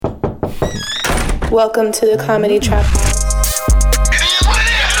Welcome to the Comedy Trap House.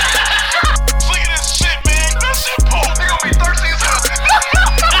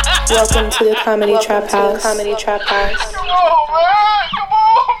 Welcome to the Comedy Trap House. Comedy Trap House. Come on,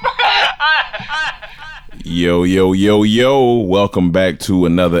 man. Yo. Welcome back to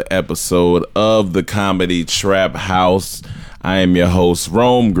another episode of the Comedy Trap House. I am your host,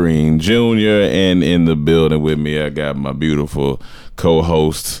 Rome Green Jr., and in the building with me, I got my beautiful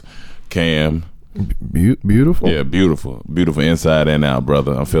co-host, Cam. Beautiful? Yeah, beautiful. Beautiful inside and out,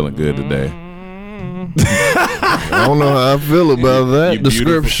 brother. I'm feeling good today. I don't know how I feel about that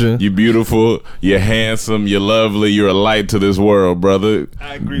description. You're beautiful, you're handsome, you're lovely, you're a light to this world, brother.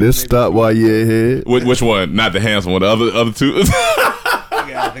 I agree. This stop while you're ahead. Which one? Not the handsome one, the other two? You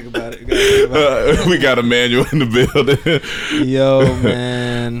gotta think about it. We got Emmanuel in the building. Yo,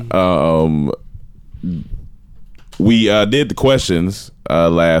 man. We did the questions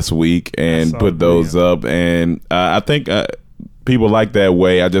last week and put those up, and I think people like that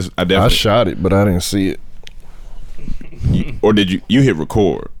way. I definitely I shot it, but I didn't see it. Or did you hit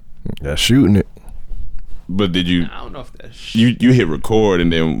record? Yeah, shooting it. But did you? I don't know if that's You hit record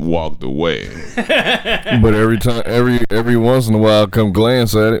and then walked away. But every once in a while, I come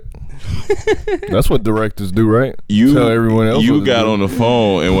glance at it. That's what directors do, right? Tell everyone else. You got on the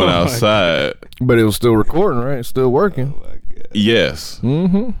phone and went outside, but it was still recording, right? It's still working. Yes.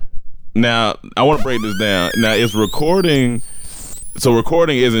 Mm-hmm. Now I want to break this down. Now it's recording. So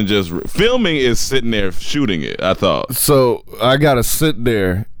recording isn't just filming; is sitting there shooting it. I thought. So I gotta sit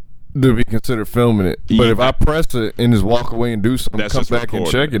there to be considered filming it. But if I press it and just walk away and do something, That's come just back recording.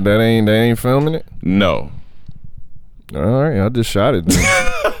 and check it, that ain't filming it. No. All right, I just shot it.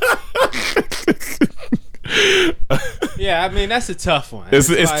 Yeah, I mean that's a tough one. It's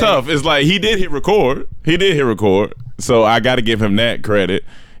tough. It's like he did hit record. So I got to give him that credit,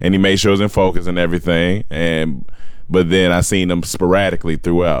 and he made sure it was in focus and everything. But then I seen them sporadically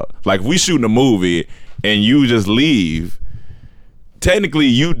throughout. Like if we shooting a movie and you just leave, technically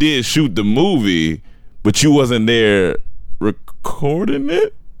you did shoot the movie, but you wasn't there recording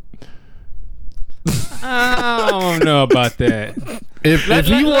it. I don't know about that. If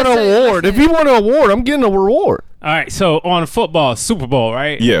he won an award, I'm getting a reward. All right, so on football, Super Bowl,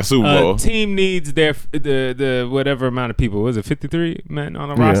 right? Yeah, Super Bowl. Team needs the whatever amount of people. Was it 53 men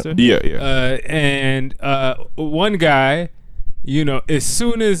on a roster? Yeah. And one guy, as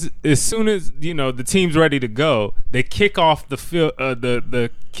soon as the team's ready to go, they kick off the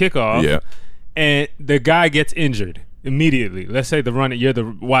kickoff. Yeah. And the guy gets injured immediately. Let's say you're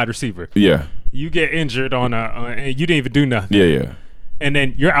the wide receiver. Yeah. You get injured and you didn't even do nothing. Yeah. And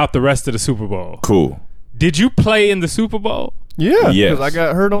then you're out the rest of the Super Bowl. Cool. Did you play in the Super Bowl? Yeah, yes. because I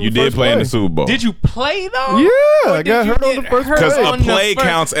got hurt on the first play. You did play in the Super Bowl. Did you play though? Yeah, I got hurt on the first play. Because a play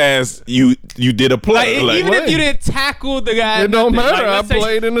counts as you did a play. Even if you didn't tackle the guy, it don't matter. I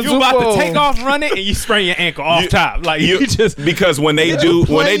played in the Super Bowl. You about to take off running and you sprain your ankle off top. Like you just because when they do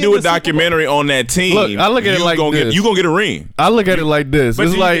a documentary on that team, look, I look at it like this. You gonna get a ring. I look at it like this.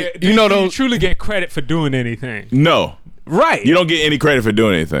 It's like do you truly get credit for doing anything? No. Right. You don't get any credit for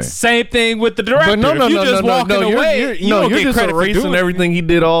doing anything. Same thing with the director. But no. Away, you're just erasing everything he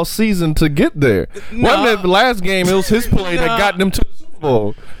did all season to get there. Wasn't it the last game? It was his play that got them to the Super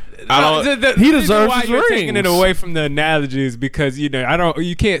Bowl. He deserves his rings. Taking it away from the analogies because you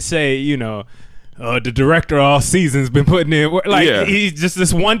can't say the director all season's been putting in he's just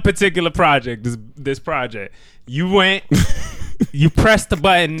this one particular project. This project. You went, you pressed the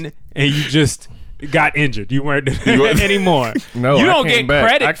button, and you just got injured. You weren't anymore. No, you don't I came get back.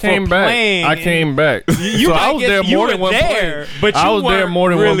 credit I came for back. playing. I came back. I was there more than one play. But I was there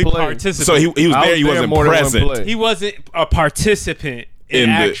more than really one play. So he was there. He wasn't present. He wasn't a participant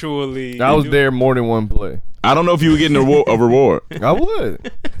I was there more than one play. I don't know if you were getting a reward. I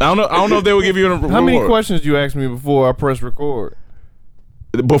would. I don't know if they would give you a reward. How many questions you asked me before I pressed record?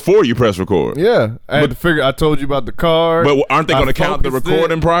 Before you press record. Yeah. I had to figure. I told you about the card. But aren't they going to count the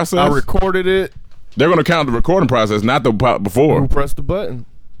recording process? I recorded it. They're going to count the recording process, not the before. Who pressed the button?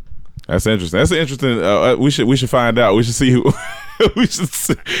 That's interesting. That's interesting. We should find out. We should see who. We should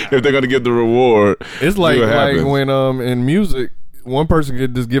see if they're going to give the reward. It's like when in music, one person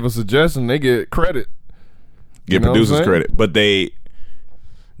could just give a suggestion, they get credit. Get producers credit, but they.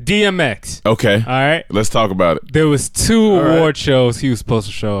 DMX. Okay. All right. Let's talk about it. There was two award shows he was supposed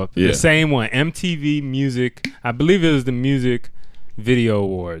to show up. Yeah. The same one, MTV Music. I believe it was the Music Video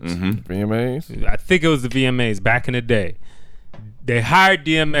Awards. Mm-hmm. VMAs? I think it was the VMAs back in the day. They hired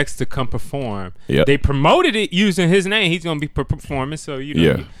DMX to come perform. Yep. They promoted it using his name. He's going to be performing. So,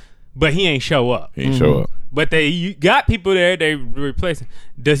 Yeah. but he ain't show up. He ain't show up. But you got people there. They replacing.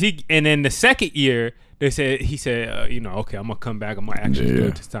 Does he? And then the second year, he said, okay, I'm gonna come back. I'm gonna actually do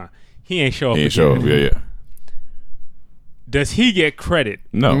it this time. He ain't show up. He ain't show up. Yeah. Does he get credit?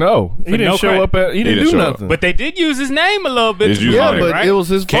 No. He didn't show up. He didn't do nothing. But they did use his name a little bit. But it was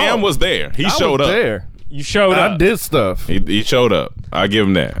his fault. Cam was there. He showed up. There. You showed up. I did stuff. He showed up. I give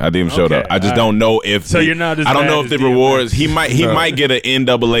him that. I didn't showed up. I just don't know if. So you're not as I don't bad know if as the DMX. rewards. He might get an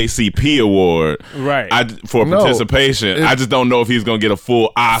NAACP award. Right. For participation. I just don't know if he's gonna get a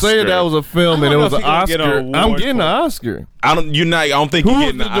full Oscar. Say that was a film and it was an Oscar. I'm getting an Oscar. I don't think you're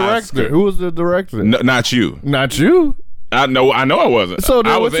getting an Oscar. Who was the director? No, not you. Not you. I know I wasn't. So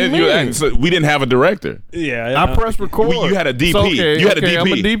I was. what you mean? So we didn't have a director. Yeah, I pressed record. You had a DP. So, you had a DP. I'm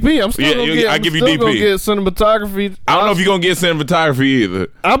a DP. I'm still gonna get. I give you DP. Gonna get cinematography. I don't know if you're gonna get cinematography either.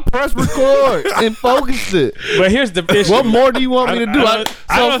 I pressed record and focused it. But here's the issue. What more do you want me to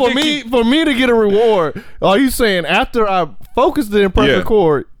do? For me to get a reward, are you saying after I focused it and pressed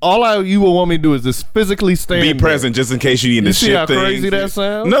record, all you will want me to do is just physically stand be present just in case you need to ship things. See how crazy that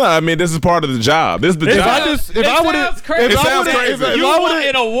sounds? No, I mean this is part of the job. This is the job. It sounds crazy. You want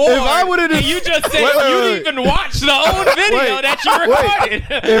an award, and you just said you didn't even watch the old video that you recorded.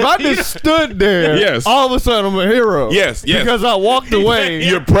 If I just stood there, all of a sudden I'm a hero. Yes. Because I walked away.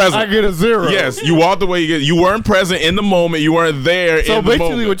 You're present. I get a 0. Yes, you walked away. You weren't present in the moment. You weren't there. So in the basically,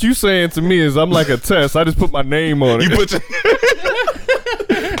 moment. what you saying to me is I'm like a test. I just put my name on it. You put your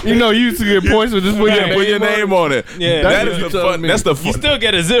you used to get points for just putting your name on it. Yeah, that is the fun. That's the fun. You still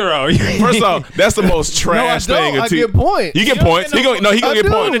get a 0. First off, that's the most trash thing. I get points. You get points. He gonna get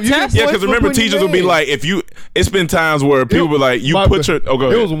points. Yeah, because remember, teachers would be like, it's been times where people were like, go ahead.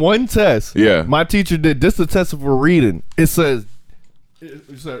 It was one test. Yeah, my teacher did this. The test for reading. It says,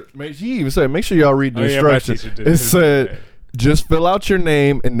 she even said, make sure y'all read the instructions. It said, just fill out your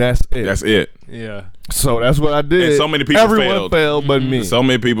name and that's it. That's it. Yeah. So that's what I did. And so many people Everyone failed but me. So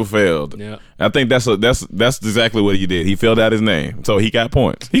many people failed. Yeah. I think that's exactly what he did. He filled out his name, so he got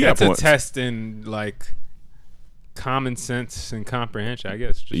points. That's a test in like common sense and comprehension, I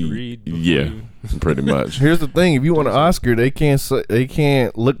guess. Just read. Yeah, pretty much. Here's the thing: if you want an Oscar, they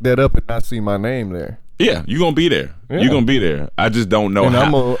can't look that up and not see my name there. Yeah, you're gonna be there. Yeah. You're gonna be there. I just don't know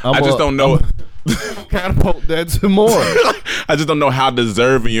how. I just don't know. Catapult that to more. I just don't know how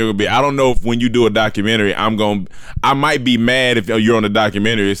deserving you're gonna be. I don't know if when you do a documentary, I might be mad if you're on a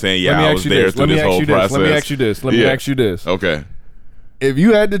documentary saying, "Yeah, I was there through this whole process." Let me ask you this. Okay. If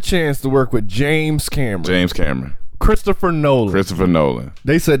you had the chance to work with James Cameron, Christopher Nolan,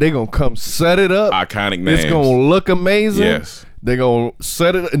 they said they're gonna come set it up. Iconic names. It's gonna look amazing. Yes. They're gonna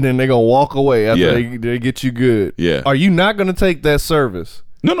set it and then they're gonna walk away after they get you good. Yeah. Are you not gonna take that service?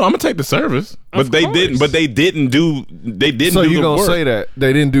 No, I'm gonna take the service. But they didn't do the work. So you gonna say that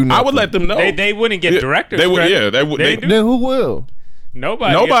they didn't do nothing? I would let them know. They wouldn't get directors. They would. Yeah, they would. Then who will?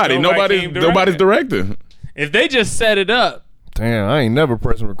 Nobody's directing. If they just set it up. Damn, I ain't never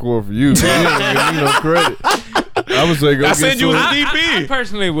pressing record for you. You don't give me no credit. I would say go get send you a DP. I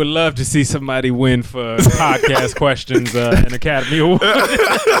personally would love to see somebody win for podcast questions an Academy Award.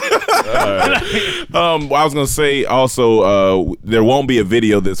 I was gonna say also there won't be a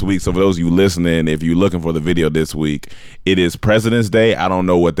video this week. So for those of you listening, if you're looking for the video this week, it is President's Day. I don't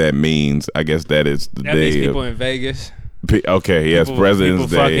know what that means. I guess that is the day. Means people in Vegas. Okay, yes,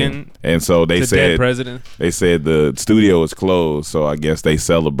 President's Day, and so they said the studio is closed, so I guess they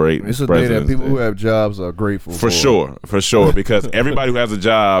celebrate. It's a day that people who have jobs are grateful for. For sure, because everybody who has a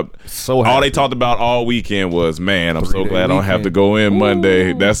job, all they talked about all weekend was, man, I'm so glad I don't have to go in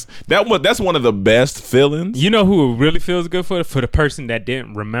Monday. That's one of the best feelings. You know who really feels good for the person that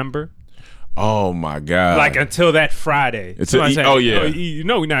didn't remember. Oh my God! Like until that Friday. Yeah. You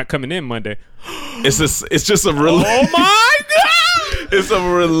know we're not coming in Monday. It's just a relief. Oh my God! It's a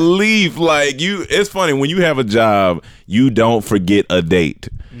relief. Like it's funny when you have a job, you don't forget a date.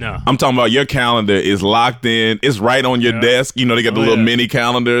 No, I'm talking about your calendar is locked in. It's right on your desk. You know they got the little mini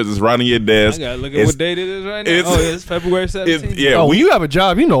calendars. It's right on your desk. I gotta look at what date it is right now. It's February 17th. When you have a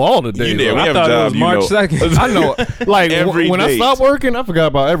job, you know all the days. I thought it was March 2nd. I know. Like when I stopped working, I forgot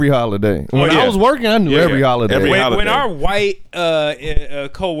about every holiday. When I was working, I knew every holiday. When our white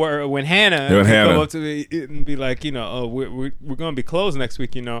co-worker, when Hannah come up to me and be like, we're gonna be closed next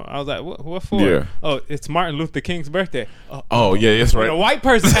week. I was like, what for? Yeah. Oh, it's Martin Luther King's birthday. Oh yeah, that's right. When a white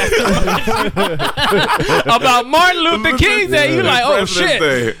person has to about Martin Luther King's Day, you like, oh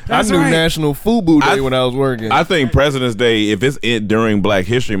shit. I knew National FUBU Day when I was working. I think President's Day, if it's during Black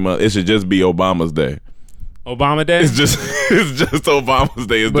History Month, it should just be Obama's Day. Obama Day? It's just Obama's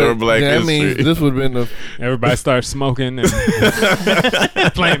Day. It's during Black that History. means this would have been Everybody starts smoking and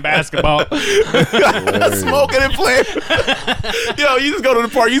playing basketball. Smoking and playing. Yo, you just go to the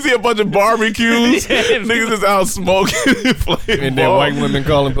park, you see a bunch of barbecues. Niggas is out smoking and playing and then ball. white women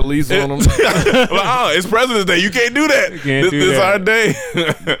calling police on them. It's President's Day. You can't do that. This is our day.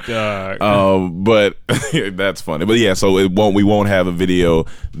 But that's funny. But yeah, so we won't have a video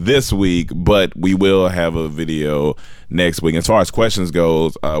this week, but we will have a video next week. As far as questions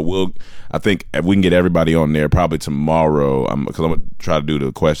goes, I think we can get everybody on there probably tomorrow. Because I'm gonna try to do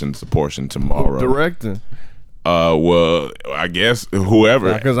the questions portion tomorrow. Directing. Well, I guess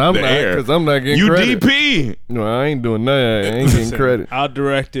whoever. Because I'm not getting credit. UDP. No, I ain't doing that. I ain't getting credit. I'll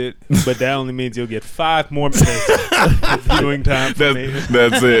direct it, but that only means you'll get 5 more minutes of viewing time for me.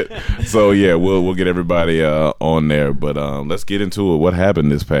 That's it. So yeah, we'll get everybody on there. But let's get into it. What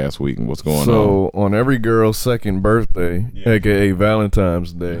happened this past week and what's going on? So on every girl's second birthday, aka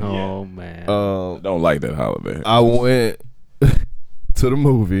Valentine's Day. Oh man, I don't like that holiday. I went to the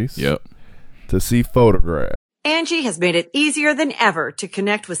movies. Yep. To see Photograph. Angie has made it easier than ever to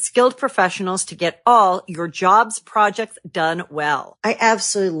connect with skilled professionals to get all your jobs projects done well. I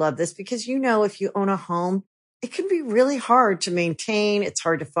absolutely love this because, if you own a home, it can be really hard to maintain. It's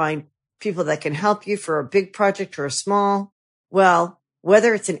hard to find people that can help you for a big project or a small. Well,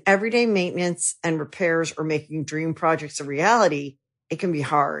 whether it's in everyday maintenance and repairs or making dream projects a reality, it can be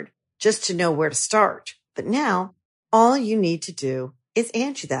hard just to know where to start. But now all you need to do is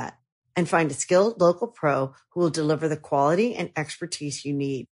Angie that. And find a skilled local pro who will deliver the quality and expertise you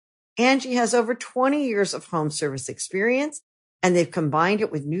need. Angie has over 20 years of home service experience, and they've combined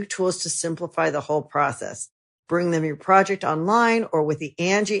it with new tools to simplify the whole process. Bring them your project online or with the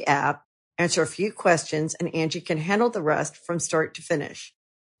Angie app, answer a few questions, and Angie can handle the rest from start to finish.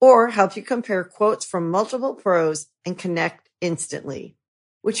 Or help you compare quotes from multiple pros and connect instantly.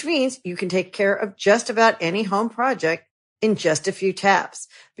 Which means you can take care of just about any home project in just a few taps.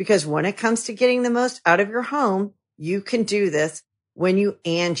 Because when it comes to getting the most out of your home, you can do this when you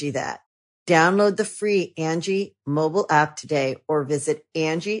Angie that. Download the free Angie mobile app today or visit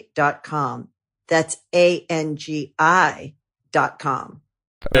Angie.com. That's ANGI.com.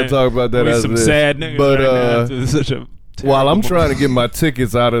 I'll talk about that as some this. sad niggas right now. While I'm trying to get my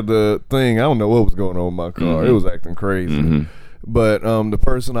tickets out of the thing, I don't know what was going on with my car. It was acting crazy. Mm-hmm. But the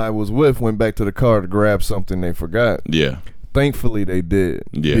person I was with went back to the car to grab something they forgot. Yeah. Thankfully, they did.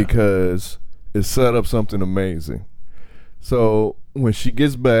 Yeah. Because it set up something amazing. So when she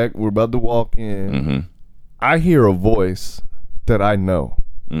gets back, we're about to walk in. Mm-hmm. I hear a voice that I know.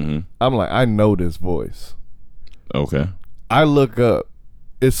 Mm-hmm. I'm like, I know this voice. Okay. I look up.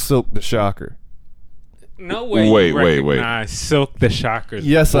 It's Silk the Shocker. No way. Wait. Silk the Shocker's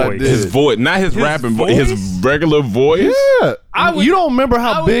yes, voice. I did. His voice, not his rapping voice, his regular voice. Yeah, you don't remember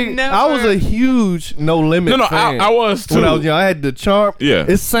how big? I was a huge No Limit. fan. I was too. When I was young, I had the charm. Yeah,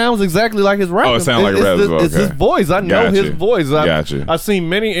 it sounds exactly like his rapping. Oh, it sounds like a rapper. It's his voice. I know his voice. I've seen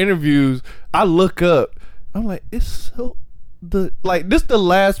many interviews. I look up. I'm like, it's so. This the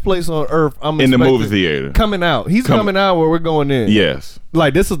last place on earth I'm in the movie theater coming out. He's coming out where we're going in. Yes,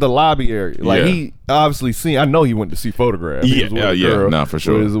 this is the lobby area. He obviously seen. I know he went to see Photograph. Not for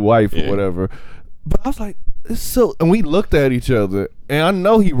sure. With his wife or whatever. But I was like, it's so. And we looked at each other, and I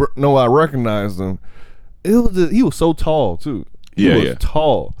know I recognized him. He was so tall too. He was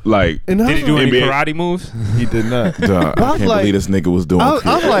tall. Did he do any karate moves? He did not. I can't believe this nigga was doing.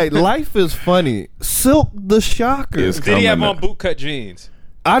 I'm like, life is funny. Silk the Shocker. Did he have on bootcut jeans?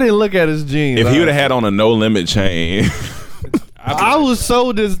 I didn't look at his jeans. If he would have had on a No Limit chain, I was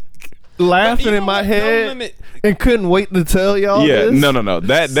so just laughing in my head and couldn't wait to tell y'all. Yeah, this. no.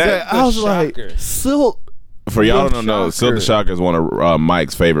 That I was like, Silk. For y'all don't know, Silk the Shocker is one of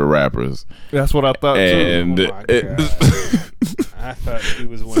Mike's favorite rappers. That's what I thought too. I thought he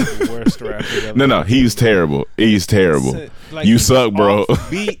was one of the worst rappers ever. No, he's terrible. He's terrible. You suck, bro.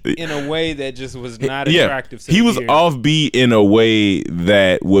 Offbeat in a way that just was not attractive. He was offbeat in a way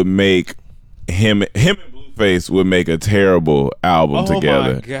that would make him and Blueface would make a terrible album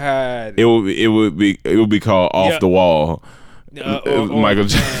together. Oh my god! It would be called Off the Wall. Michael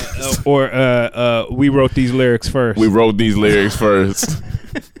Jackson. We wrote these lyrics first.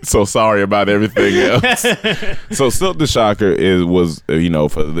 So sorry about everything else. So Silk the Shocker was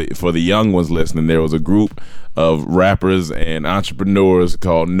for the young ones listening, there was a group of rappers and entrepreneurs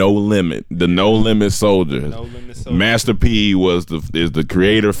called No Limit, the No Limit Soldiers. Master P is the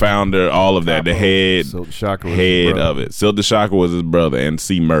creator, founder, all of that, the head of it. Silk the Shocker was his brother, and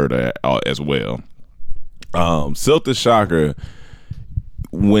C Murder as well. Silk the Shocker,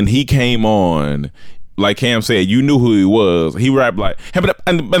 when he came on, like Cam said, you knew who he was. He rapped like, nah,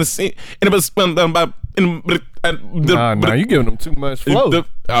 you giving him too much flow.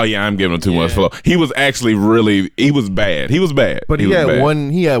 I'm giving him too much flow. He was actually he was bad. But he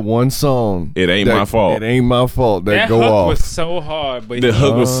had one song. It ain't my fault. It ain't my fault. That go hook off. was so hard. But the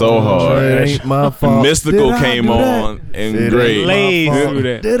hook was so hard. It ain't my fault. Mystical came on and great.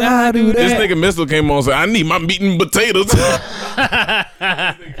 Did I do that? This nigga Mystical came on and said, I need my meat and potatoes. This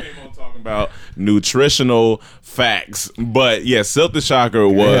nigga came on talking about nutritional facts. But yeah, Silk the Shocker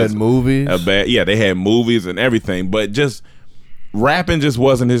was they had movies. They had movies and everything, but just rapping just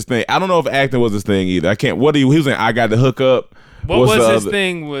wasn't his thing. I don't know if acting was his thing either. He was saying I got the hook up. What was his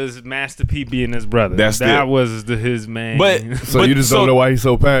thing was Master P being his brother. That was his main. But you just don't know why he's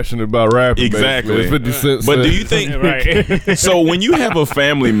so passionate about rapping. Exactly. 50 Cent but do you think right? So when you have a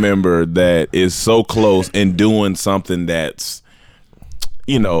family member that is so close and doing something that's,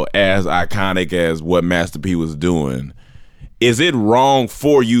 you know, as iconic as what Master P was doing, is it wrong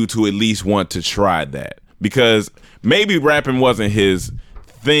for you to at least want to try that? Because maybe rapping wasn't his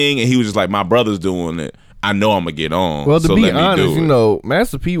thing and he was just like, my brother's doing it, I know I'm gonna get on. Well, to be honest, you know,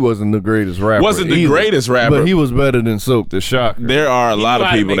 Master P wasn't the greatest rapper. Greatest rapper, but he was better than Silk the Shocker. There are a lot of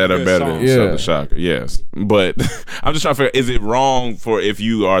people that are better than Silk the Shocker. Yes, but I'm just trying to figure: is it wrong for if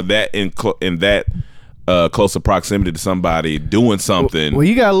you are that in that closer proximity to somebody doing something? Well,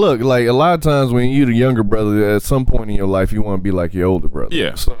 you gotta look like a lot of times when you're the younger brother, at some point in your life, you want to be like your older brother.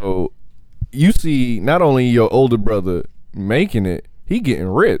 Yeah. So you see, not only your older brother making it, he getting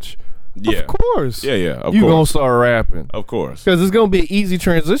rich. Yeah. Of course. Yeah, of course. You gonna start rapping. Of course. Because it's gonna be an easy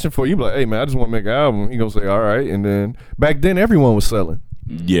transition for you. Like, hey man, I just want to make an album. You gonna say, all right. And then back then everyone was selling.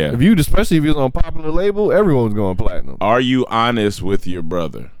 Yeah. Especially if you was on a popular label, everyone was going platinum. Are you honest with your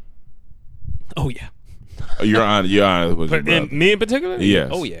brother? Oh yeah. You're honest with your brother. Me in particular? Yes.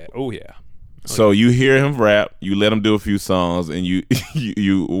 Oh yeah. So you hear him rap, you let him do a few songs, and you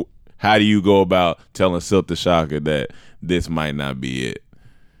how do you go about telling Silk the Shocker that this might not be it?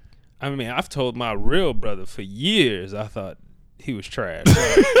 I mean, I've told my real brother for years I thought he was trash.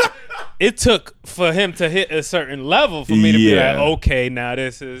 It took for him to hit a certain level for me to be like, okay, now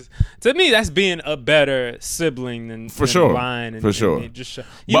this is, to me, that's being a better sibling than Lion. And, for sure. And just,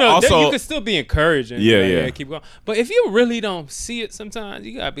 you know, also, you can still be encouraging. Keep going. But if you really don't see it sometimes,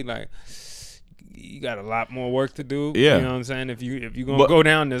 you gotta be like, you got a lot more work to do. Yeah. You know what I'm saying? If you're gonna go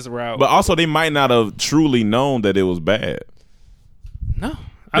down this route. But also, they might not have truly known that it was bad. No.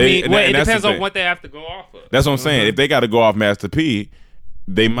 It depends on what they have to go off of. That's what I'm saying. If they got to go off Master P,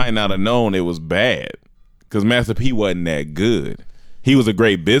 they might not have known it was bad because Master P wasn't that good. He was a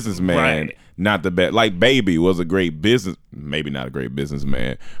great businessman, not the best. Like Baby was a great business, maybe not a great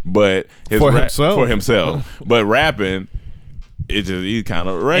businessman, but for himself. But rapping, he's kind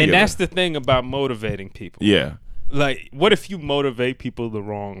of regular. And that's the thing about motivating people. Yeah. Like, what if you motivate people the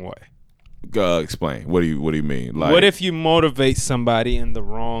wrong way? Explain. What do you mean? Like, what if you motivate somebody in the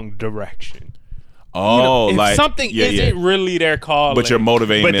wrong direction? Oh, if like something isn't really their calling, but you're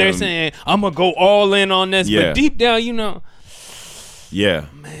motivating them. But they're saying, I'm gonna go all in on this. Yeah. But deep down, you know,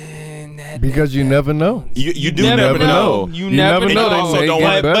 man, because you never know. You do never know. You never know. Also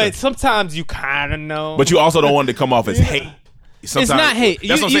don't but sometimes you kind of know. But you also don't want it to come off as hate. Sometimes, it's not hate.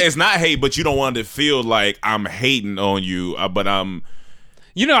 That's what I'm saying. It's not hate, but you don't want it to feel like I'm hating on you. But I'm.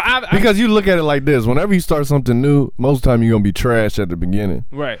 You know, because you look at it like this: whenever you start something new, most of the time you're gonna be trash at the beginning,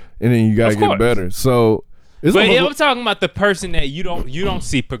 right? And then you gotta get better. So, but I'm talking about the person that you don't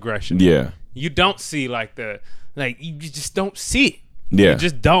see progression. Yeah, you don't see you just don't see it. Yeah, you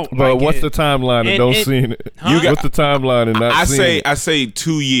just don't. But what's the timeline of don't seeing it? Huh? What's the timeline of not seeing it? I say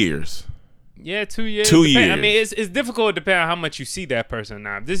 2 years. Yeah, 2 years. 2 years. I mean, it's difficult depending on how much you see that person.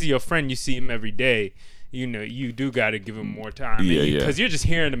 Now, if this is your friend, you see him every day. You know, you do got to give him more time. Because you're just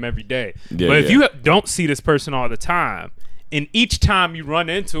hearing them every day. Yeah, but if you don't see this person all the time, and each time you run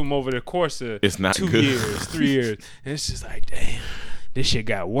into him over the course of it's not 2 good. years, 3 years, and it's just like, damn, this shit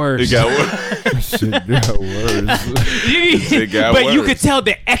got worse. It got worse. Shit got worse. But you could tell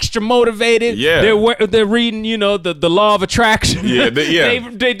they're extra motivated. Yeah. They're reading, you know, the law of attraction. Yeah,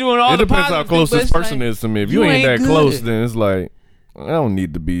 they doing all the positive. It depends how close this person is to me. If you ain't that close, then it's like, I don't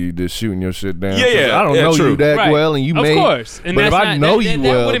need to be just shooting your shit down. Yeah. I don't know true. you that well, and you of may. course. And but if I know you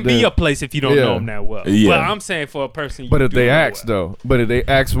well, that wouldn't be your place if you don't know them that well. Yeah. But I'm saying for a person. But if they ask though, but if they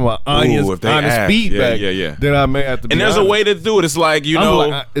ask for my honest feedback, then I may have to. And there's a way to do it. It's like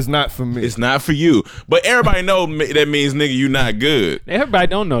it's not for me. It's not for you. But everybody know that means nigga, you not good. Everybody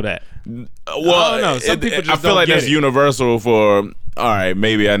don't know that. Well, I don't know. Some people just I feel like that's universal for. All right,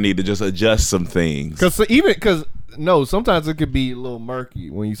 maybe I need to just adjust some things. Because sometimes it could be a little murky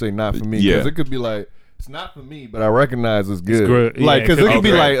when you say not for me. Because it could be like, It's not for me, but I recognize it's good. Yeah, like, because it could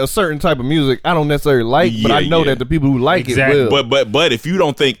be like a certain type of music I don't necessarily like, but I know that the people who like it will. But if you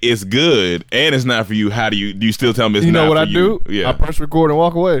don't think it's good and it's not for you, how do you still tell me it's not for you? You know what I do? Yeah. I press record and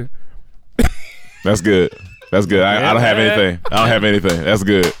walk away. That's good. That's good. I don't have anything. That's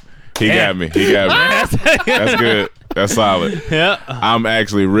good. He got me. That's good. That's solid. Yeah. I'm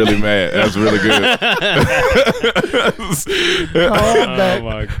actually really mad. That's really good. That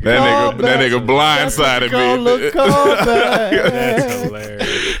nigga blindsided me. That's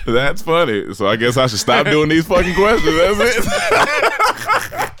hilarious. That's funny. So I guess I should stop doing these fucking questions. That's it.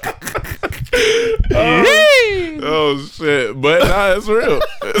 Oh shit. But nah, it's real.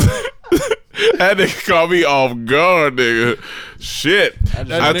 That nigga caught me off guard, nigga. Shit.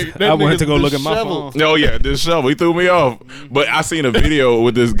 I went to go look at my phone. Oh yeah, this shovel. He threw me off. But I seen a video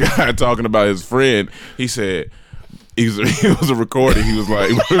with this guy talking about his friend. He said he was a recording. He was like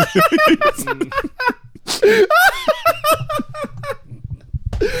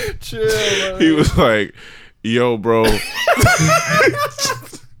chill, man. He was like, yo, bro.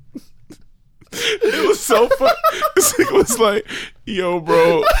 It was so fun. This nigga was like, yo,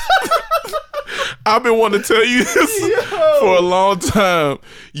 bro. I've been wanting to tell you this for a long time.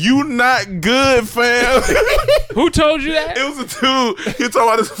 You not good, fam. Who told you that? It was a dude. He was talking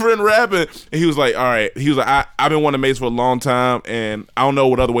about his friend rapping, and he was like, all right. He was like, I've been wanting to make this for a long time, and I don't know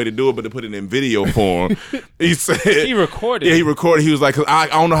what other way to do it but to put it in video form. He said he recorded. Yeah, he recorded. He was like, 'cause I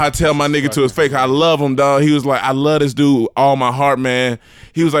don't know how to tell my nigga to his face. I love him, dog. He was like, I love this dude all my heart, man.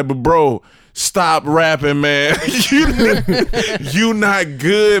 He was like, but bro, stop rapping, man. You not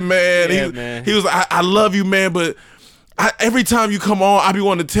good, man. Yeah, he was like, I love you, man, but every time you come on, I be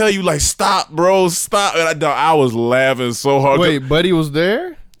wanting to tell you, like, stop, bro, stop. And I was laughing so hard. Wait, Buddy was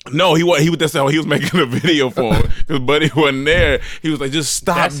there? No, he was. That's how he was making a video for him because Buddy wasn't there. He was like, just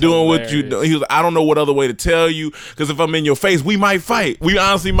stop doing what you do. He was like, I don't know what other way to tell you because if I'm in your face, we might fight. We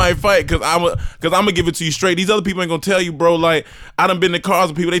honestly might fight because I'm gonna give it to you straight. These other people ain't gonna tell you, bro. Like, I done been in cars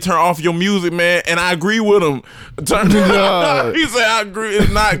with people, they turn off your music, man, and I agree with them. He said, I agree.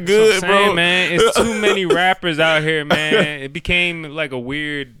 It's not good, bro. Man, it's too many rappers out here, man. It became like a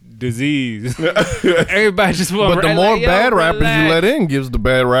weird disease. Everybody just want. But the more bad rappers you let in gives the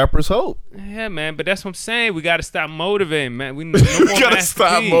bad rappers hope. Yeah, man. But that's what I'm saying. We got to stop motivating, man. We gotta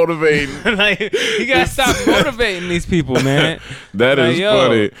stop motivating. Like, you gotta stop motivating these people, man. That is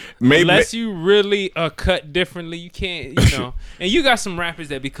funny. Unless you really are cut differently, you can't. You know. And you got some rappers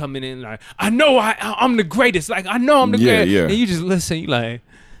that be coming in like, I know I'm the greatest. Like, I know I'm the greatest. Yeah. And you just listen. You like.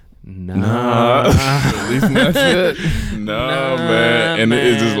 Nah. At least not shit. No, man. And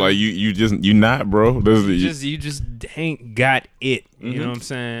it's just like you not, bro. You just ain't got it. You know what I'm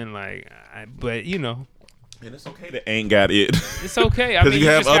saying? Like, but you know. And it's okay to ain't got it. It's okay. I mean, you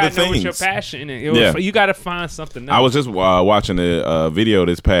have just other things. Know what your passion is. You got to find something else. I was just watching a video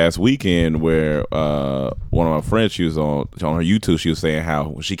this past weekend where one of my friends, she was on her YouTube, she was saying how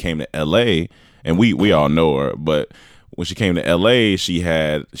when she came to LA, and we all know her, but when she came to LA, she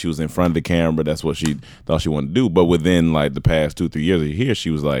was in front of the camera. That's what she thought she wanted to do. But within like the past 2-3 years of here, she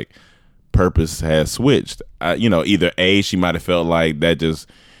was like, purpose has switched. Either A, she might have felt like that just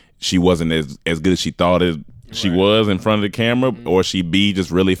she wasn't as good as she thought she was in front of the camera, or she B,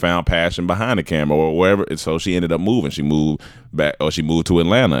 just really found passion behind the camera or wherever. And so she ended up moving. She moved back, or she moved to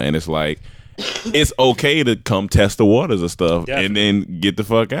Atlanta, and it's like, it's okay to come test the waters of stuff and then get the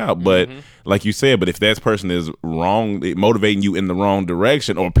fuck out. But like you said, but if that person is wrong, motivating you in the wrong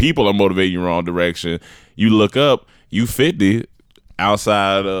direction, or people are motivating you in the wrong direction, you look up, you 50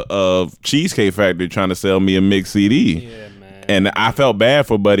 outside of Cheesecake Factory trying to sell me a mixed CD. Yeah, man. And I felt bad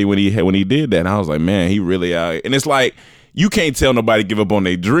for Buddy when he did that. And I was like, man, he really out here. And it's like, you can't tell nobody to give up on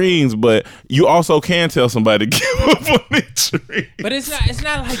their dreams, but you also can tell somebody to give up on their dreams. But it's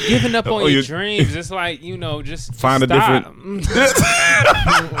not like giving up on your dreams. It's like, just find stop. a different.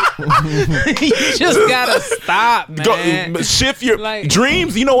 You just gotta stop, man. Shift your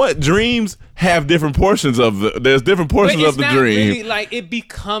dreams. You know what? Dreams have different portions of there's different portions of the dream. Really, like, it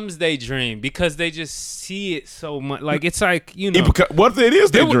becomes their dream because they just see it so much. Like, it's like, what it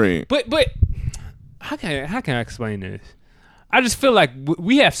is their dream. But how can I explain this? I just feel like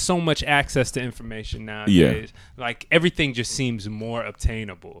we have so much access to information nowadays. Yeah. Like, everything just seems more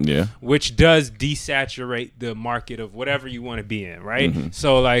obtainable. Yeah. Which does desaturate the market of whatever you want to be in, right? Mm-hmm.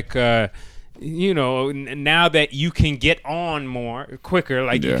 So, like, now that you can get on more quicker,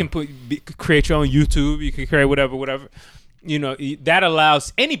 like you can create your own YouTube, you can create whatever. That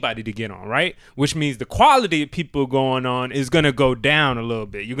allows anybody to get on, right? Which means the quality of people going on is going to go down a little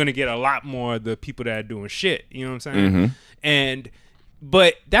bit. You're going to get a lot more of the people that are doing shit. You know what I'm saying? Mm-hmm. And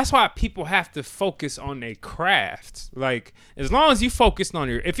But that's why people have to focus on their crafts. Like, as long as you focused on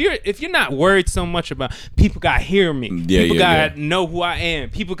if you're not worried so much about people gotta hear me, people gotta know who I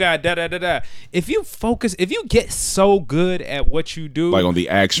am, people gotta da da da da. If you get so good at what you do, like on the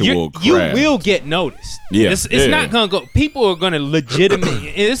actual craft, you will get noticed. Yeah, it's not gonna go. People are gonna legitimately,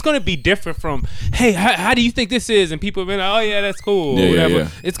 and it's gonna be different from, hey, how do you think this is? And people be like, oh yeah, that's cool, or whatever. Yeah.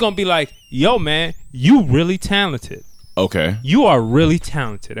 It's gonna be like, yo, man, you really talented. Okay. You are really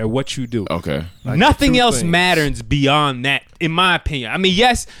talented at what you do. Okay. Like nothing else matters beyond that, in my opinion. I mean,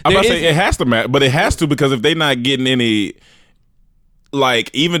 yes, I'm about to say it has to matter, but it has to, because if they're not getting any,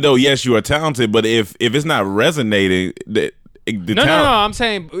 like, even though yes, you are talented, but if it's not resonating, no, I'm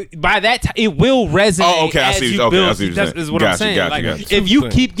saying by that time it will resonate. Oh, okay, I see. Okay, I see what you're saying. That's what I'm saying. Like, if you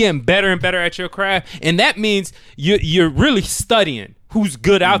keep getting better and better at your craft, and that means you're really studying who's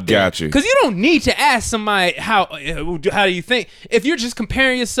good out there. Gotcha. Because you don't need to ask somebody how do you think, if you're just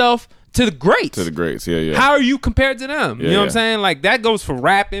comparing yourself to the greats. To the greats, yeah. How are you compared to them? You know what I'm saying? Like, that goes for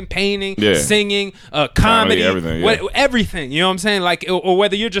rapping, painting, singing, comedy, everything. You know what I'm saying? Like, or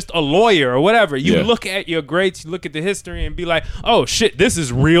whether you're just a lawyer or whatever. You look at your greats, you look at the history, and be like, oh shit, this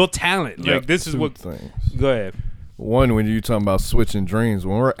is real talent. Like, this is what. Things. Go ahead. One, when you're talking about switching dreams,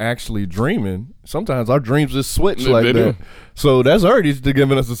 when we're actually dreaming, sometimes our dreams just switch like that. So that's already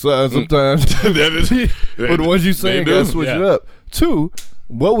giving us a sign sometimes. But the ones you saying gotta switch it up. Two,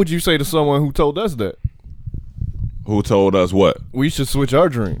 what would you say to someone who told us that? Who told us what? We should switch our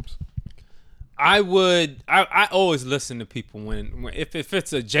dreams. I always listen to people when if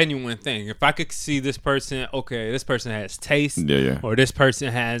it's a genuine thing. If I could see this person, okay, this person has taste, or this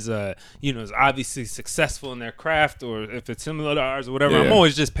person has is obviously successful in their craft, or if it's similar to ours or whatever, I'm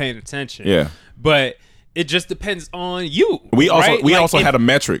always just paying attention. Yeah. But it just depends on you. We also had a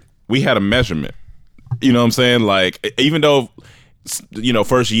metric. We had a measurement. You know what I'm saying? Like, even though,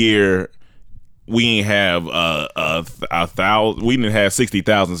 first year we ain't have we didn't have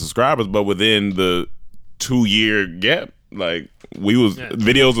 60,000 subscribers, but within the 2-year gap, like,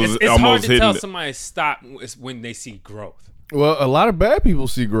 videos was it's almost hard to hitting. tell somebody stop when they see growth. Well, a lot of bad people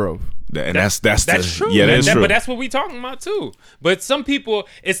see growth. And that's true. Yeah, that's true. But that's what we talking about too. But some people,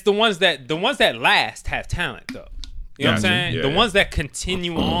 it's the ones that last have talent though. You know what I'm saying? Yeah, the ones that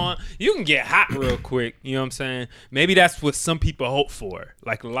continue on, you can get hot real quick. You know what I'm saying? Maybe that's what some people hope for,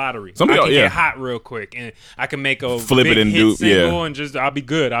 like lottery. I can get hot real quick, and I can make a flip big it and hit single, and just I'll be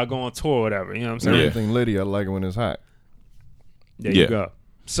good. I'll go on tour, or whatever. You know what I'm saying? Everything Liddy, I like it when it's hot. There you go.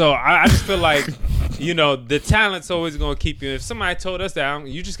 So I just feel like, the talent's always going to keep you. If somebody told us that,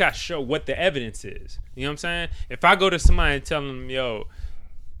 you just got to show what the evidence is. You know what I'm saying? If I go to somebody and tell them, yo,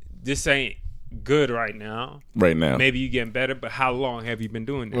 this ain't good right now, maybe you getting better, but how long have you been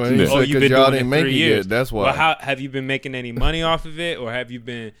doing this? Well, you've been doing it 3 years. That's why. Well, how have you been making any money off of it, or have you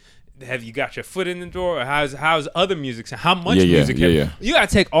got your foot in the door, or how's other music? How much music? You got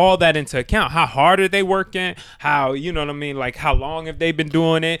to take all that into account. How hard are they working? How, you know what I mean? Like, how long have they been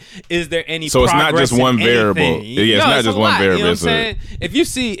doing it? Is there any so progress? It's not just one variable. Yeah, it's not just one variable. You know what I'm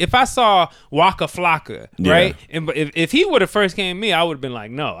saying? If I saw Waka Flocka, right, and if he would have first came to me, I would have been like,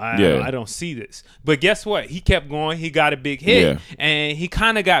 no, I don't see this. But guess what? He kept going. He got a big hit, and he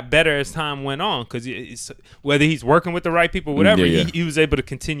kind of got better as time went on, because whether he's working with the right people, whatever, he was able to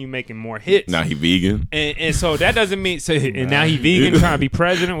continue making more hits. Now he vegan, and so that doesn't mean and now he vegan, trying to be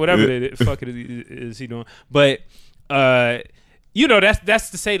president, whatever the fuck it is he doing. But that's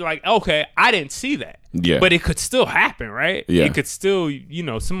to say, like, okay, I didn't see that, but it could still happen, right? It could still,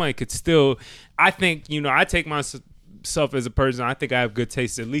 somebody could still. I think, I take myself as a person, I think I have good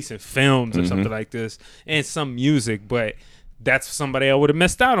taste, at least in films or something like this, and some music, but that's somebody I would have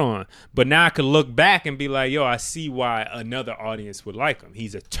missed out on. But now I could look back and be like, yo, I see why another audience would like him.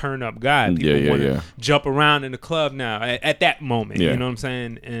 He's a turn-up guy. People want to jump around in the club now at that moment. You know what I'm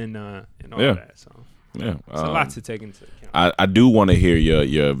saying? And all that. So it's a lot to take into account. I do want to hear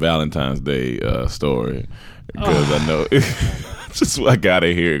your Valentine's Day story, because I know just I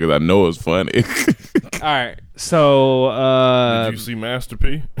gotta hear it, because I know it's funny. All right, so did you see Master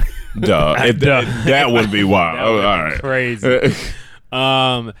P? That would be wild. That would all right, crazy.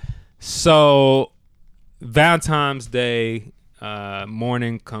 So Valentine's Day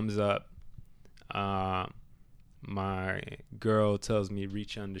morning comes up. My girl tells me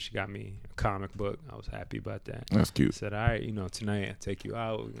reach under. She got me a comic book. I was happy about that. That's cute. I said, all right, tonight I take you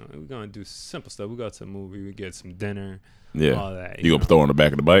out. We're gonna do simple stuff. We go to a movie. We get some dinner. All that. You gonna throw on the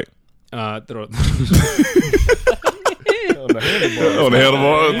back of the bike? Throw. On the the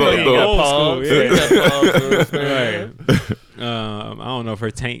handlebars. On the handlebars. Old school. I don't know if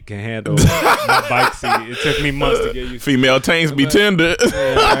her tank can handle my bike seat. It took me months to get used to. Female tanks be tender.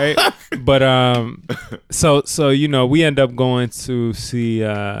 Yeah, right? But so you know, we end up going to see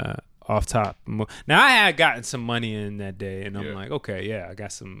Off Top. Now I had gotten some money in that day, and I'm like, okay, yeah, I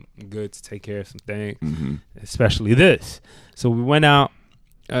got some good to take care of some things, especially this. So we went out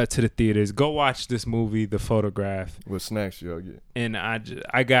to the theaters. Go watch this movie, The Photograph. What snacks y'all get? And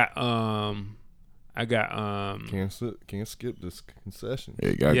I got can't skip this concession.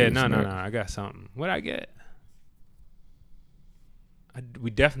 Yeah, no. I got something. What'd I get? We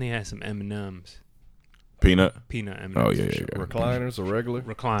definitely had some M&Ms. Peanut M&Ms. Oh yeah. Recliners or regular?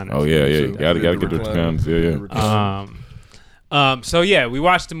 Recliners. Oh yeah. Gotta get the recliners. Yeah. So yeah, we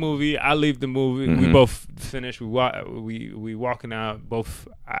watched the movie. I leave the movie. We both finished. We walking out. Both.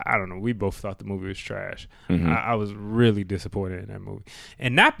 I don't know. We both thought the movie was trash. I was really disappointed in that movie,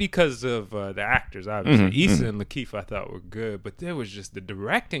 and not because of the actors. Obviously, Issa and Lakeith I thought were good, but there was just the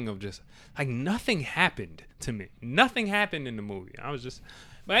directing of just like nothing happened to me. Nothing happened in the movie. I was just.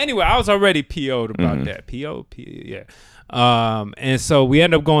 But anyway, I was already PO'd about that. Yeah. And so we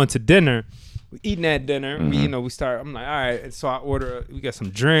end up going to dinner. We eating at dinner. We start. I'm like, all right. So I order. We get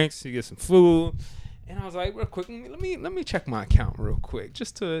some drinks. We get some food. And I was like, real quick, let me check my account real quick,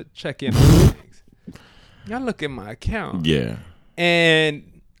 just to check in on things. I look at my account. Yeah.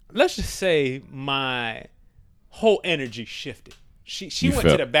 And let's just say my whole energy shifted. She went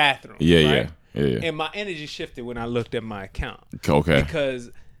to the bathroom. Yeah, right? Yeah. And my energy shifted when I looked at my account. Okay.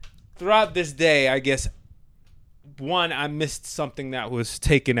 Because throughout this day, I guess, one, I missed something that was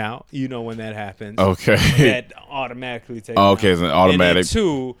taken out. You know when that happens. Okay. That automatically taken out. Okay, it's an automatic. And then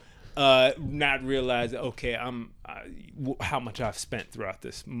two, not realize, okay, how much I've spent throughout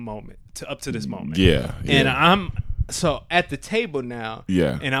this moment, up to this moment. Yeah. And I'm so at the table now.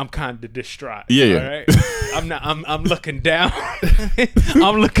 Yeah. And I'm kind of distraught. Yeah. All right? I'm looking down.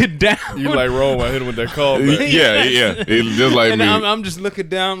 I'm looking down. You like Rome? I hit him with that call. Yeah. It's just like and me. I'm just looking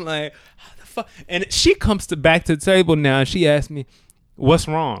down like, how the fuck? And she comes back to the table now. And she asks me, "What's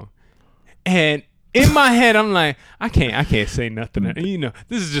wrong?" And in my head, I'm like, I can't say nothing. You know,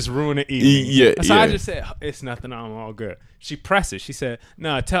 this is just ruining eating. Yeah. So I just said, it's nothing. I'm all good. She pressed it. She said,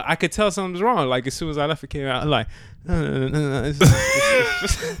 no, I could tell something's wrong. Like as soon as I left, it came out. I'm like, no,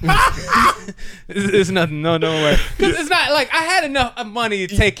 it's nothing. No, don't worry. Because it's not like I had enough money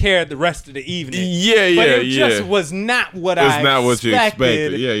to take care of the rest of the evening. But it just was not what I expected. It's not what you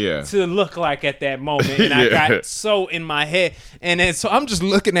expected. Yeah. To look like at that moment, and I got so in my head, and then so I'm just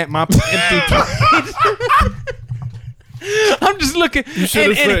looking at my empty plate. I'm just looking. You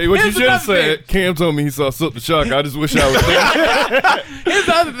should have said what you should have said. Cam told me he saw something shock. I just wish I was there. Here's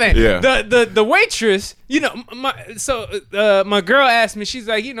the other thing. Yeah. The waitress, you know, my girl asked me. She's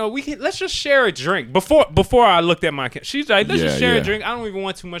like, you know, let's just share a drink. Before I looked at my account, she's like, let's just share a drink. I don't even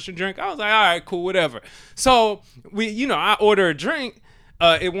want too much to drink. I was like, all right, cool, whatever. So I order a drink,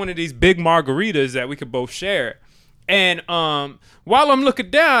 in one of these big margaritas that we could both share. And while I'm looking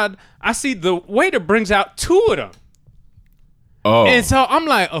down, I see the waiter brings out two of them. Oh. And so I'm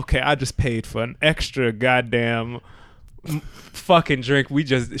like, okay, I just paid for an extra goddamn fucking drink.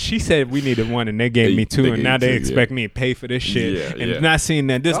 She said we needed one, and they gave me two, and now they expect me to pay for this shit. And not seeing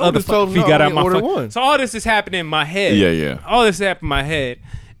that this other fuck got out my phone. So all this is happening in my head. Yeah. All this happened in my head,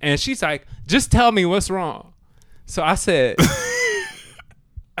 and she's like, just tell me what's wrong. So I said,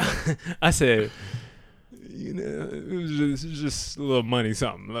 you know, it was just a little money,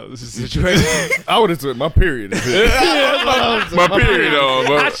 something. That was the situation. I would have said my period. My period.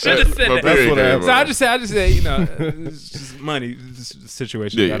 I should have said that. That's what happened. So I just said, you know, it's just money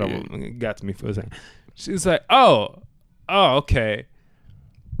situation got to me for a second. She was like, oh, okay.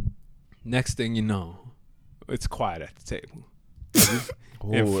 Next thing you know, it's quiet at the table.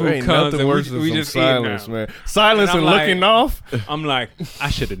 And food ain't comes nothing and worse we than just silence, eat now. man. Silence and like, looking off. I'm like,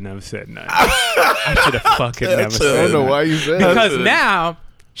 I should have never said nothing. I should have fucking never said I don't know why you said that. Because now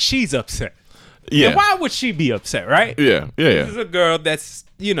she's upset. Yeah. And why would she be upset, right? Yeah. This is a girl that's,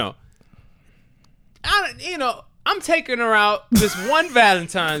 you know, I'm taking her out this one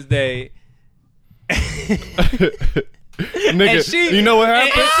Valentine's Day. Nigga, you know what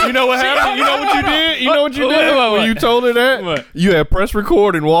happened? You know what happened? You know what you did? You know what you did when you told her that? What? You had pressed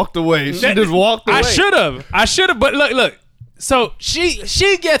record and walked away. She just walked away. I should have. But look. So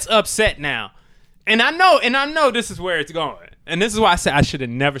she gets upset now, and I know this is where it's going, and this is why I said I should have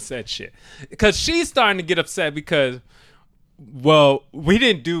never said shit, because she's starting to get upset because, well, we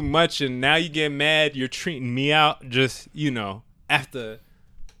didn't do much, and now you get mad. You're treating me out, just after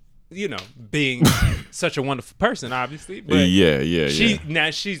being such a wonderful person, obviously. But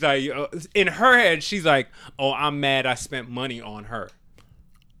now she's like, in her head, she's like, oh, I'm mad I spent money on her.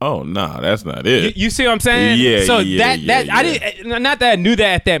 Oh no, that's not it. You see what I'm saying? Yeah. So I didn't. Not that I knew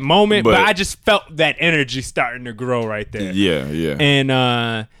that at that moment, but I just felt that energy starting to grow right there. Yeah.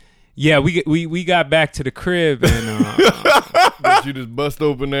 And we got back to the crib and but you just bust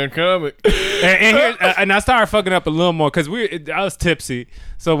open that comic. and I started fucking up a little more because I was tipsy.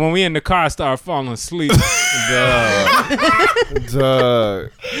 So when we in the car, I started falling asleep. Dog. So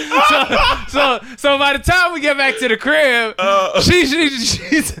by the time we get back to the crib,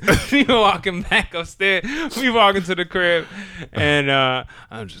 she's walking back upstairs. We walking to the crib, and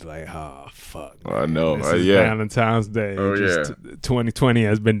I'm just like, oh fuck. I know. This is Valentine's Day. 2020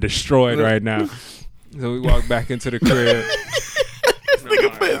 has been destroyed right now. So we walk back into the crib.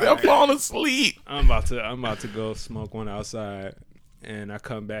 I'm falling asleep. I'm about to go smoke one outside, and I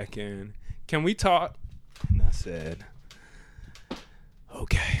come back in. Can we talk? And I said,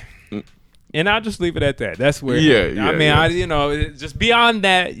 okay. And I'll just leave it at that. That's where. Just beyond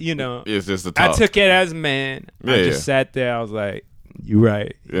that, it's just a talk. I took it as a man. I just sat there. I was like, you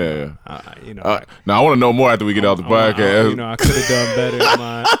right. Yeah. Now I want to know more after we get off the podcast. I could have done better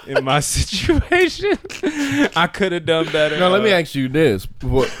in my situation. I could have done better. Now let me ask you this: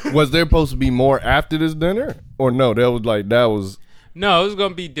 was there supposed to be more after this dinner, or no? That was. No, it was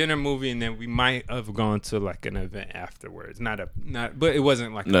gonna be dinner, movie, and then we might have gone to like an event afterwards. But it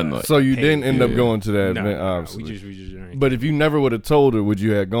wasn't like. So you didn't end up going to that event, obviously. We just drank. But if you never would have told her, would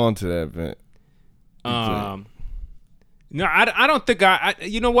you have gone to that event? No, I don't think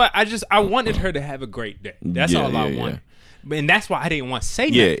you know what? I wanted her to have a great day. That's all I wanted. And that's why I didn't want to say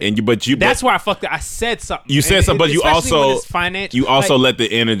nothing. That's why I fucked it. I said something. You said something, but you also let the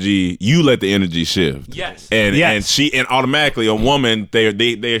energy shift. Yes. And automatically a woman,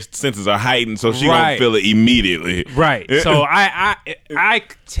 their senses are heightened, so she gonna feel it immediately. Right. So I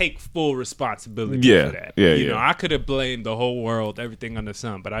take full responsibility for that. I could have blamed the whole world, everything under the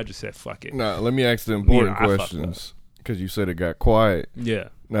sun, but I just said fuck it. Now let me ask the important questions. Because you said it got quiet. Yeah.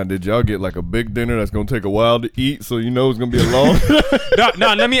 Now, did y'all get like a big dinner that's going to take a while to eat, so it's going to be a long?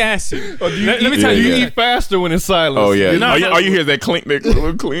 No, let me ask you. Let me tell you, you eat faster when it's silent. Oh, yeah. All you hear is that clink.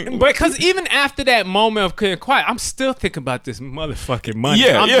 Because even after that moment of getting quiet, I'm still thinking about this motherfucking money.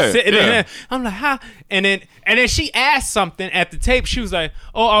 Yeah, I'm just sitting there. I'm like, how? And then she asked something at the tape. She was like,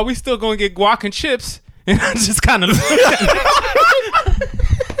 oh, are we still going to get guac and chips? And I just kind of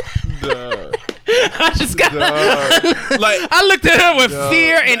I just got I looked at her with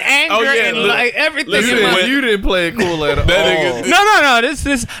fear and anger and like everything. Listen, you didn't play it cool at all. No.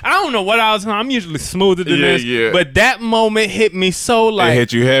 This I don't know what I was. I'm usually smoother than this, but that moment hit me so like it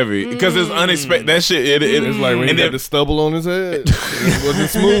hit you heavy because it's unexpected. That shit. It's like when he had the stubble on his head. It wasn't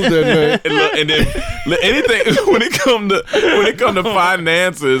smooth that night. And then anything when it come to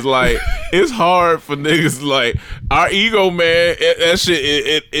finances, like it's hard for niggas. Like our ego, man. That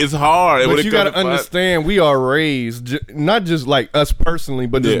shit. It's hard. But you gotta understand, we are raised not just like us personally,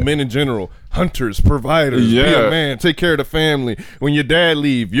 but just men in general. Hunters, providers, be a man, take care of the family. When your dad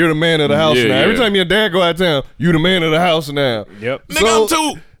leave, you're the man of the house now. Every time your dad go out of town, you the man of the house now. Yep. Nigga, I'm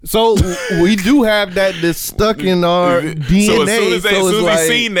too. So we do have that stuck in our DNA. So as soon as he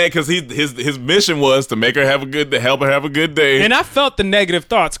seen that, because his mission was to make her have a good day, help her have a good day. And I felt the negative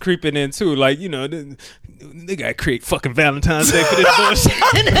thoughts creeping in too. Like, they gotta create fucking Valentine's Day for this bullshit.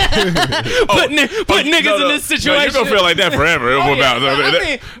 Put niggas in this situation. No, you're gonna feel like that forever.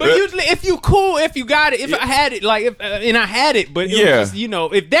 But usually, if you cool, if you got it, if I had it, and I had it, but it was just,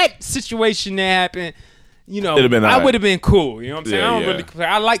 if that situation that happened, I would have been cool. You know what I'm saying? I don't really.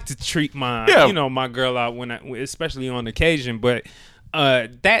 I like to treat my, my girl out especially on occasion. But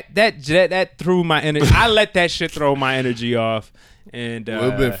that threw my energy. I let that shit throw my energy off. And it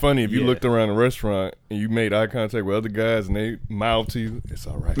would have been funny if you looked around a restaurant and you made eye contact with other guys and they mouthed to you. It's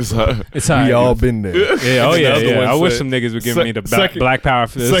all right. It's all right. We all been there. I wish some niggas would give me the black power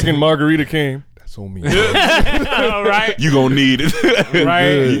for this. Second margarita came. That's on me. All right. You gonna need it.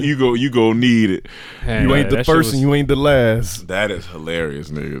 Right. You gonna need it. Hey, you ain't the first and you ain't the last. That is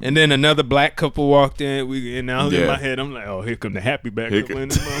hilarious, nigga. And then another black couple walked in. And I was in my head, I'm like, oh, here come the happy back couple in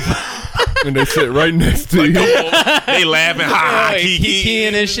this motherfucker. And they sit right next to you. They laughing, ha,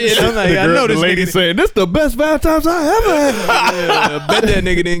 kikiing and shit. I'm like, I know this lady nigga saying, this the best Valentine's I ever had. I bet that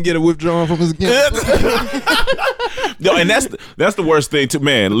nigga didn't get a withdrawal from his account. Yo, and that's the worst thing too,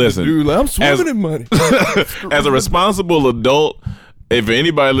 man. Listen, dude, I'm swimming in money. As a responsible adult, if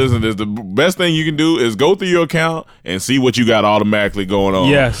anybody listens to this, the best thing you can do is go through your account and see what you got automatically going on.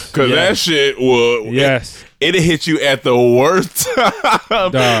 Yes. Because that shit will. Yes. it'll hit you at the worst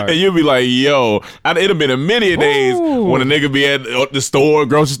time. And you'll be like, yo, it'll been a million days when a nigga be at the store,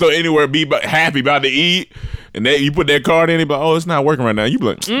 grocery store, anywhere, be happy about to eat. And you put that card in, but it's not working right now. You be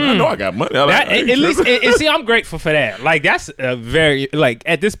like, I know I got money. At least, and see, I'm grateful for that. Like that's a very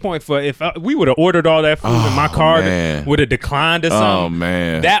at this point, if we would have ordered all that food and my card would have declined or something, oh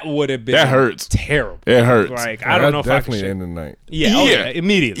man, that would have been terrible. It hurts. Like I don't know if I can definitely end the night. Yeah,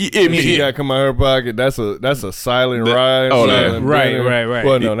 immediately. You gotta come out of her pocket. That's a silent ride. Right.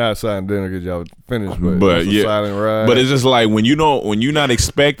 Well, no, not silent dinner because y'all finished, but yeah, silent ride. But it's just like when you're not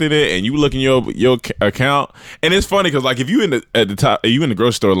expecting it and you look in your account. And it's funny because like if you in the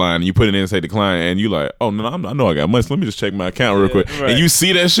grocery store line and you put it in and say decline and you like, oh no, I know I got money, so let me just check my account real quick. Right. And you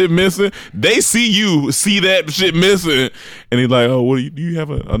see that shit missing, they see that shit missing, and he's like, oh, do you have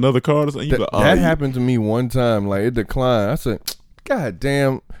another card or something? That happened to me one time. Like it declined. I said, God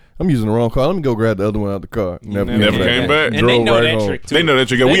damn, I'm using the wrong car. Let me go grab the other one out the car. Never came back. And they know that trick too. They know that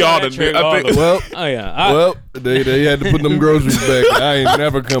trick. We all done. Well, they had to put them groceries back. I ain't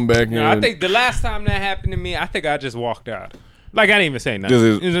never come back in. I think the last time that happened to me, I think I just walked out. Like I didn't even say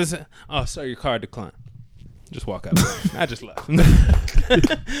nothing. Just, oh, sir, your card declined. Just walk out. I just left.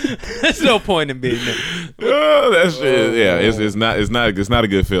 There's no point in being there. Oh, that shit. Yeah, it's not a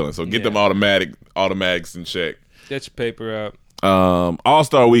good feeling. So get them automatics in check. Get your paper out.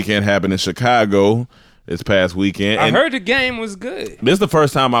 All-Star Weekend happened in Chicago this past weekend. I heard the game was good. This is the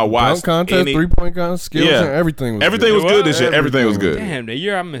first time I watched dunk contest, 3-point contest, skills, and everything was good this year. Everything was good. Damn, the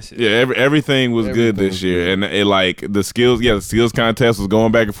year I missed it. Yeah, everything was good this year. And it the skills contest was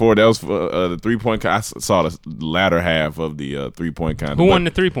going back and forth. That was the 3-point. I saw the latter half of the 3-point contest. Who won the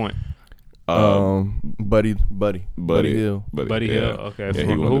 3-point? Buddy Hill. Buddy Hill. Okay.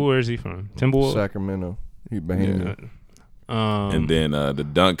 Yeah, where is he from? Timberwolves? Sacramento. He behind and then the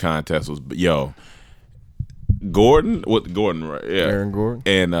dunk contest was Gordon, right? Yeah, Aaron Gordon,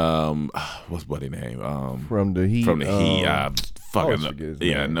 and what's buddy name? From the Heat. I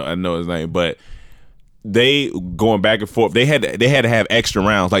know his name, but they going back and forth. They had to have extra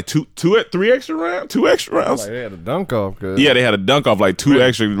rounds, like two extra rounds. Like they had a dunk off. Yeah, they had a dunk off, like two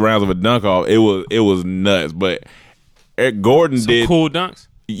extra rounds of a dunk off. It was nuts, but Eric Gordon did cool dunks.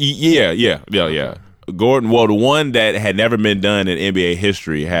 Yeah. Gordon, the one that had never been done in NBA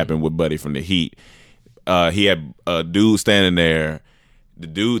history happened with Buddy from the Heat. He had a dude standing there. The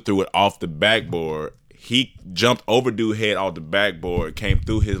dude threw it off the backboard. He jumped over dude's head off the backboard, came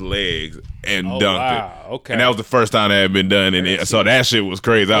through his legs, and dunked it. Okay. And that was the first time that had been done. So that shit was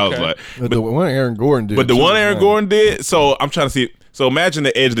crazy. I was like... But the one Aaron Gordon did. But the one Aaron Gordon did, so I'm trying to see... So imagine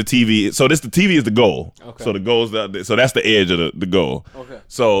the edge of the TV. So the TV is the goal. Okay. So the goal's so that's the edge of the goal. Okay.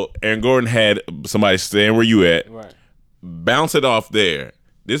 So Aaron Gordon had somebody stand where you at, right, bounce it off there.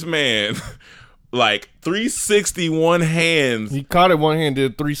 This man, like 361 hands. He caught it one hand,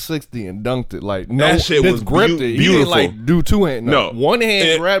 did 360 and dunked it. Like that shit was gripped it. Beautiful. He didn't like do two hands. No, one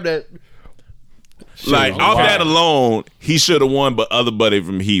hand grabbed that. Like off that alone, he should have won, but other buddy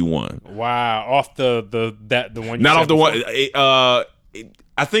from he won. Wow, off the one. Not off the one.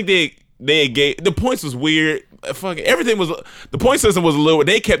 I think they gave the points was weird. Fucking everything was the point system was a little.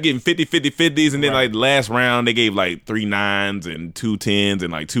 They kept getting 50-50-50s, and then like last round they gave like 3 9s and 2 10s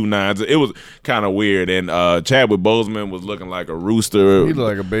and like 2 9s. It was kind of weird. And Chadwick Boseman was looking like a rooster. He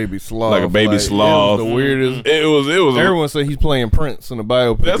looked like a baby sloth. Like a baby sloth. It was the weirdest. It was. Everyone said he's playing Prince in the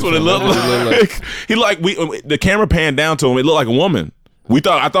biopic. That's what it looked like. He the camera panned down to him. It looked like a woman.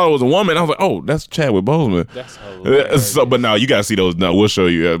 I thought it was a woman. I was like, oh, that's Chadwick Boseman. That's hilarious. But no, you gotta see those. No, we'll show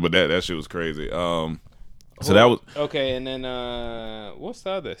you. But that shit was crazy. So that was okay. And then what's the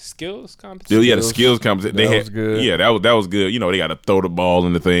other skills competition? Yeah, the skills competition. That was good. Yeah, that was good. You know, they got to throw the ball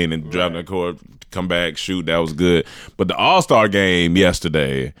in the thing and drive the court, come back, shoot. That was good. But the All-Star game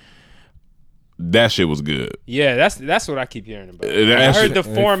yesterday, that shit was good. Yeah, that's what I keep hearing about. I heard the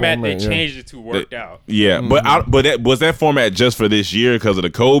format they changed it to worked out. Yeah, but was that format just for this year because of the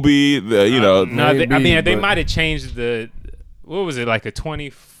Kobe? No, they might have changed what was it, like a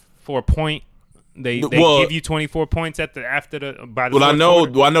 24-point. They give you 24 points by the. Well, I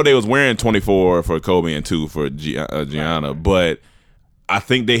know they was wearing 24 for Kobe and 2 for Gianna, but I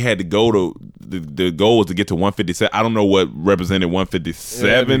think they had to go to the goal was to get to 157. I don't know what represented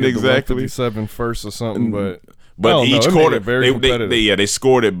 157 exactly. 157 first or something, but each quarter they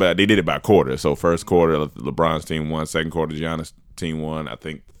scored it, but they did it by quarter. So first quarter, LeBron's team won. Second quarter, Gianna's team won. I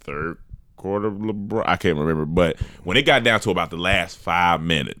think third quarter, LeBron. I can't remember, but when it got down to about the last 5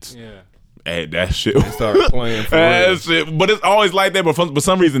 minutes. Yeah. And that shit started playing for that shit, but it's always like that. But for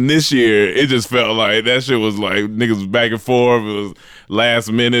some reason this year, it just felt like that shit was like niggas was back and forth. It was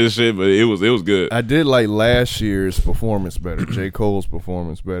last minute shit, but it was good. I did like last year's performance better. J. Cole's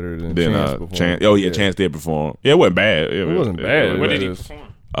performance better than Chance's performance. Chance did perform. Yeah, it wasn't bad. It wasn't bad. What did he perform?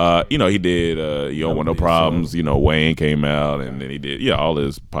 He did You Don't Want No Problems. Wayne came out, and then he did all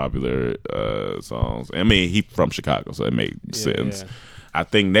his popular songs. I mean, he from Chicago, so it made sense. Yeah. I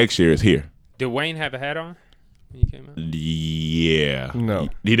think next year is here. Did Wayne have a hat on when he came out? Yeah. No.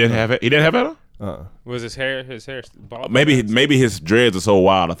 He didn't have it. He didn't have a hat on? Was his hair bald? Maybe his dreads are so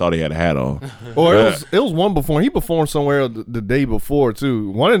wild I thought he had a hat on. Or it was one before. He performed somewhere the day before too.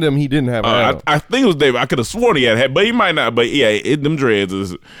 One of them he didn't have a hat on. I think it was David. I could have sworn he had a hat, but he might not. But yeah, them dreads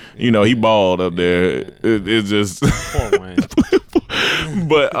is he bald up there. It's just poor Wayne.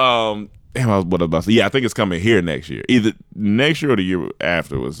 But damn, what was about to say? Yeah, I think it's coming here next year. Either next year or the year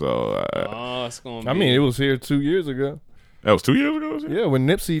afterwards. So it's gonna be. I mean, it was here 2 years ago. That was 2 years ago? Yeah, when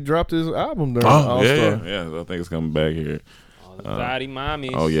Nipsey dropped his album during All-Star. Yeah. I think it's coming back here. All the Zoddy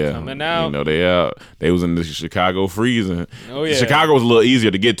mommies coming out. They out. They was in the Chicago freezing. Oh, yeah. Chicago was a little easier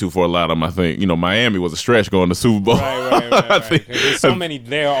to get to for a lot of them, I think. Miami was a stretch going to Super Bowl. Right. There's so many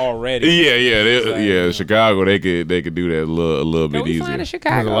there already. Yeah. Chicago, they could do that a little bit easier. There's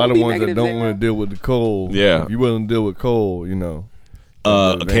a lot of ones that don't want to deal with the cold. Yeah. If you willing to deal with cold,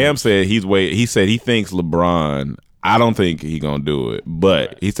 Cam said he said he thinks LeBron, I don't think he gonna do it,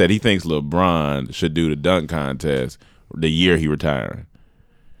 but he said he thinks LeBron should do the dunk contest the year he retiring.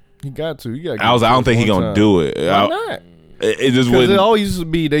 He got to. I don't think he gonna do it. Why not? It just because it always used to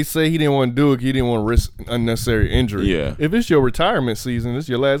be they say he didn't want to do it. He didn't want to risk unnecessary injury. Yeah. If it's your retirement season, it's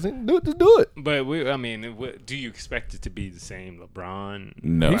your last thing. Do it. But do you expect it to be the same LeBron?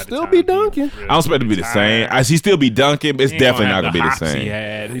 No, he still be dunking. I don't expect it to be the same. He still be dunking, but it's definitely not gonna be the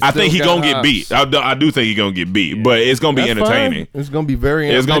same. I think he gonna get beat. I do think he gonna get beat, but it's gonna be entertaining. It's gonna be very.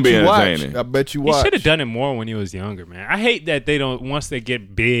 It's gonna be entertaining. I bet you watch. He should have done it more when he was younger, man. I hate that they don't. Once they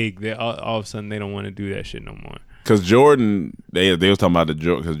get big, they all of a sudden they don't want to do that shit no more. Because Jordan, they was talking about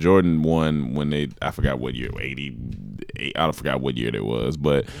because Jordan won when I forgot what year, 88. I forgot what year it was,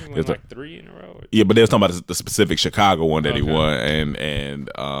 but he won like 3 in a row. Yeah, but they was talking about the specific Chicago one that he won, and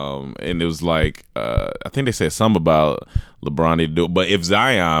it was like I think they said something about LeBron to do it, but if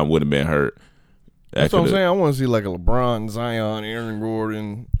Zion would have been hurt. That's what I'm saying. I want to see like a LeBron, Zion, Aaron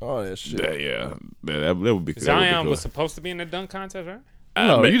Gordon, all that shit. That would be. Zion was supposed to be in the dunk contest, right?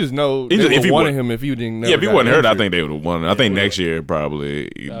 No, you just know if he wanted him if you didn't know. Yeah, if he wasn't hurt, I think they would have won. I think next year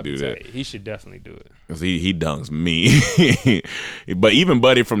probably he'd do that. He should definitely do it. Because he dunks mean. But even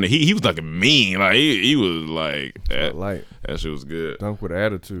Buddy from the Heat, he was like mean. Like he was like that shit was good. Dunk with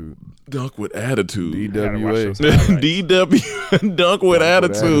attitude. Dunk with attitude. DWA. DW. Dunk with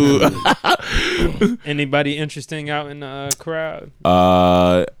attitude. Anybody interesting out in the crowd?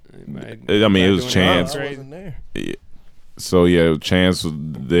 I mean, it was Chance. I wasn't there. Yeah. So yeah, Chance was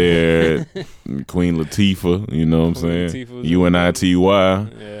there, Queen Latifah, you know what I'm saying? UNITY.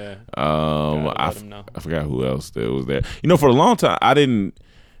 Yeah. I forgot who else there was there. For a long time I didn't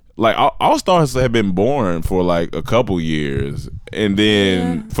like All Stars have been born for like a couple years, and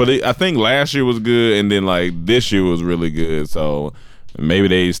then I think last year was good, and then like this year was really good. So maybe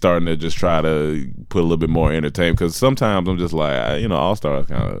they starting to just try to put a little bit more entertainment, because sometimes I'm just like All Stars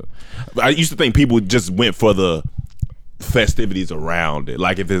kind of. I used to think people just went for the festivities around it,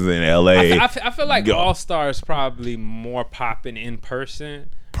 like if it's in LA. I feel like All Stars probably more popping in person,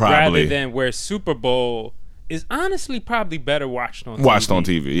 rather than where Super Bowl is honestly probably better watched on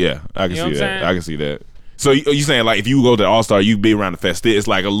TV. Yeah, I can see that. I can see that. So you saying like if you go to All Star, you be around the festivity, it's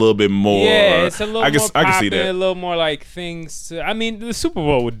like a little bit more. Yeah, it's a little more popping, I can see that. A little more like things. The Super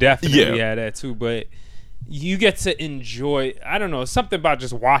Bowl would definitely have that too, but you get to enjoy, I don't know, something about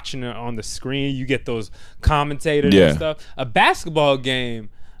just watching it on the screen. You get those commentators and stuff. A basketball game,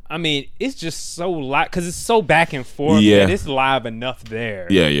 it's just so live because it's so back and forth. Yeah. That it's live enough there.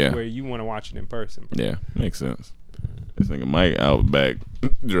 Yeah. Where you want to watch it in person. Yeah, makes sense. This nigga Mike out back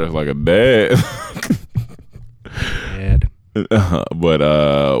dressed like a dad.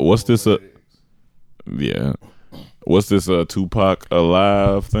 But what's this? What's this Tupac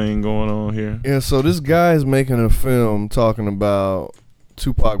Alive thing going on here? Yeah, so this guy is making a film talking about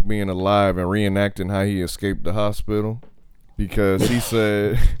Tupac being alive and reenacting how he escaped the hospital, because he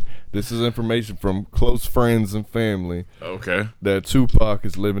said, this is information from close friends and family, that Tupac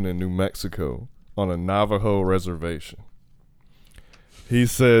is living in New Mexico on a Navajo reservation. He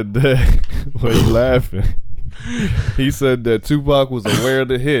said that, well, he's laughing. He said that Tupac was aware of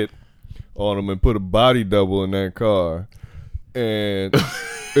the hit on him and put a body double in that car, and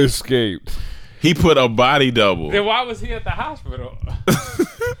escaped. He put a body double. Then why was he at the hospital?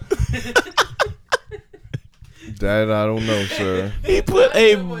 That I don't know, sir. He put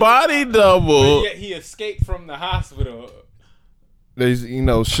a body double. Yet he escaped from the hospital. There's,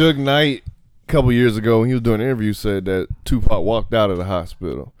 Suge Knight a couple years ago when he was doing an interview said that Tupac walked out of the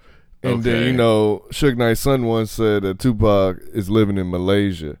hospital. And then, Suge Knight's son once said that Tupac is living in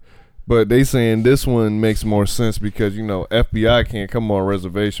Malaysia. But they saying this one makes more sense because, FBI can't come on a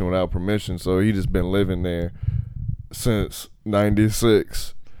reservation without permission. So he just been living there since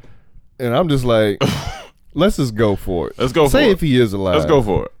 96. And I'm just like, let's just go for it. Let's go for it. Say if he is alive. Let's go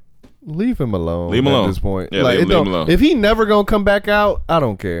for it. Leave him alone. Leave him alone at this point. Yeah, leave him alone. If he never going to come back out, I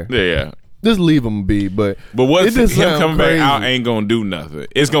don't care. Yeah. Just leave him be. But what's him coming crazy. back out ain't going to do nothing.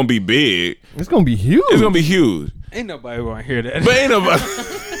 It's going to be big. It's going to be huge. It's going to be huge. Ain't nobody want to hear that. But ain't nobody...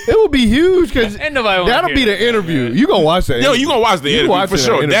 It will be huge because that'll be the interview. You gonna watch that? Yo, you gonna watch the interview for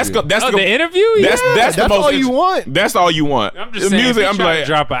sure. That's the interview. That's the most all you want. That's all you want. I'm just the saying, music. I'm I'm like,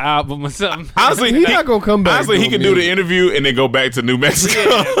 drop an album or something. Honestly, he's not gonna come back. Honestly, he can do the interview and then go back to New Mexico.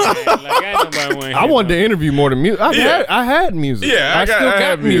 I want the interview more than music. I had music. Yeah, I still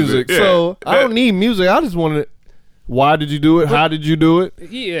got music. Yeah. So I don't need music. I just wanted. Why did you do it? How did you do it?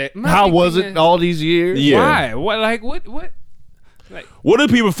 Yeah. How was it all these years? Yeah. Why? What? Like what? Like, what are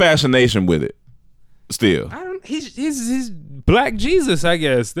people's fascination with it? Still, I don't. He's Black Jesus, I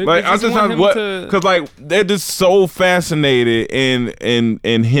guess. Like I'm just trying because like they're just so fascinated in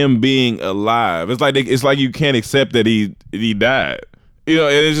him being alive. It's like you can't accept that he died. And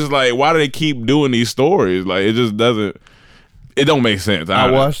it's just like, why do they keep doing these stories? Like it just doesn't. It don't make sense. I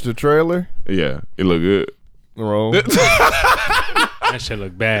watched the trailer. Yeah, it looked good. Wrong. That shit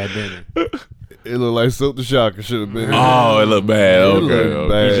look bad, didn't it? It looked like Silk the Shocker should have been. Oh, it looked bad. It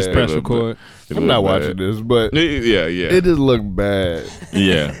looked bad. You just press record. I'm not watching this, but yeah, it just looked bad.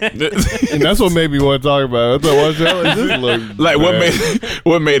 Yeah, and that's what made me want to talk about it. I watched that. Like, this looked like bad.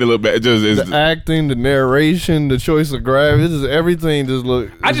 what made it look bad? Just the acting, the narration, the choice of graphics, everything just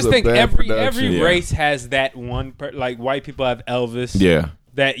looked. I just think every race has that one. Like white people have Elvis. Yeah.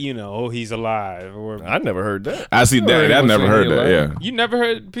 That he's alive. Or I never heard that. I see that. I never heard that. Yeah, you never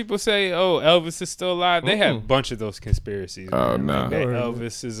heard people say, "Oh, Elvis is still alive." They have a bunch of those conspiracies. Oh no, that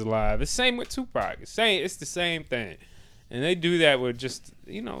Elvis is alive. It's same with Tupac. It's the same thing, and they do that with just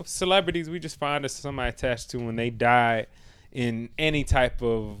celebrities. We just find us somebody attached to when they die in any type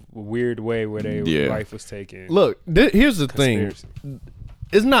of weird way where their life was taken. Look, here's the thing.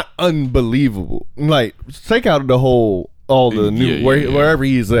 It's not unbelievable. Like take out the whole. All the new wherever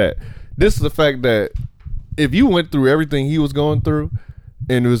he's at. This is the fact that if you went through everything he was going through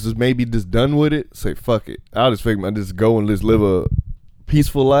and it was just maybe just done with it, say fuck it. I'll just just go and just live a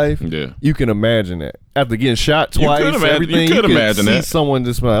peaceful life. Yeah, you can imagine that after getting shot twice. You could imagine see that. Someone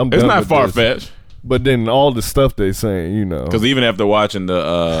just I'm it's done not with far this. fetched. But then all the stuff they saying, because even after watching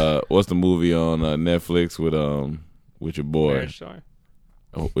the what's the movie on Netflix with your boy. Marriage Story.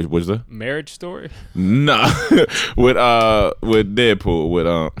 Oh, what's that? Marriage Story? Nah, with Deadpool with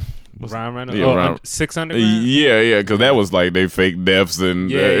Ryan Reynolds. Yeah, 600. Yeah, because that was like they fake deaths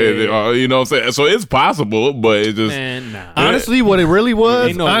and you know what I'm saying. So it's possible, but it just honestly, what it really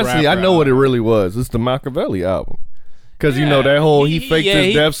was. No honestly, I know what it really was. It's the Machiavelli album. Because that whole he faked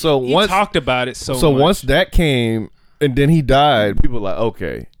his death. So once talked about it so much. Once that came and then he died, people were like,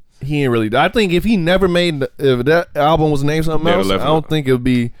 okay. He ain't really. I think if he never made, if that album was named something else, I don't think it would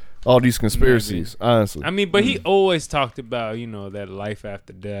be all these conspiracies. Maybe. Honestly, I mean, but he always talked about that life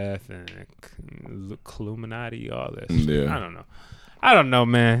after death and Illuminati, all that. Yeah. I don't know,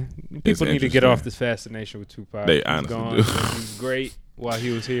 man. People need to get off this fascination with Tupac. They honestly do. He was great while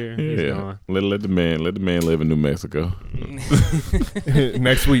he was here. He's gone. Let the man live in New Mexico.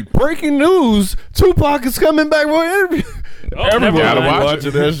 Next week, breaking news: Tupac is coming back for an interview. Everyone gotta watch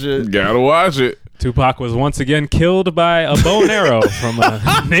it. That shit. Gotta watch it. Tupac was once again killed by a bow and arrow from a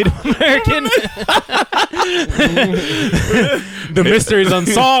Native American. The mystery is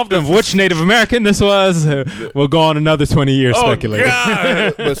unsolved of which Native American this was. We'll go on another 20 years speculating.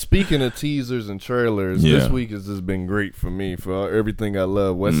 But speaking of teasers and trailers, this week has just been great for me for everything I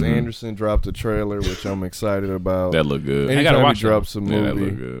love. Wes Anderson dropped a trailer, which I'm excited about. That looked good. Anytime I gotta watch he drops a movie. Yeah, that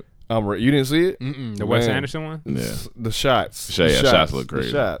looked good. You didn't see it? The Wes Anderson one? Yeah. The shots. Shots look great. The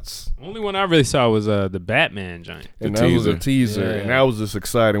shots. Only one I really saw was the Batman joint. And that was a teaser. Yeah. And that was just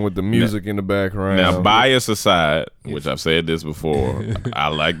exciting with the music in the background. Now, bias aside, which I've said this before, I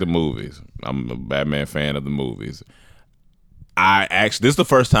like the movies. I'm a Batman fan of the movies. This is the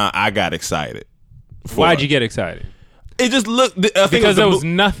first time I got excited. Why'd you get excited? It just looked. Because there was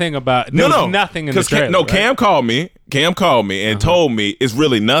nothing about. There was nothing in the trailer. No, Cam called me. Cam called me and told me it's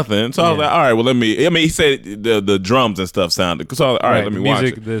really nothing. So I was like, all right, well, let me. I mean, he said the drums and stuff sounded. So I was like, all right, let me watch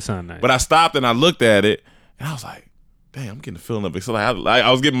it. This sound nice. But I stopped and I looked at it and I was like, damn, I'm getting the feeling of it. So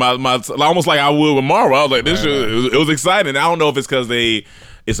I was getting my almost like I would with Marvel. I was like, this shit, it was exciting. I don't know if it's because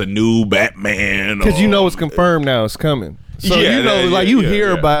it's a new Batman. Because you know it's confirmed now. It's coming. So you know, you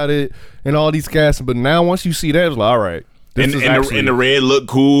hear about it and all these casts, but now once you see that, it's like, all right. And the red looked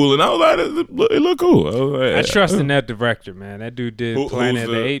cool, and I was like, it looked cool. I trust in that director, man. That dude did Planet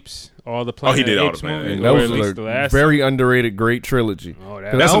of the Apes, all the Planet of the Apes movies. That was a very underrated, great trilogy.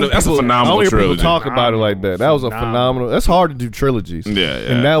 That's a phenomenal trilogy. People talk about it like that. That was a phenomenal. That's hard to do trilogies. Yeah.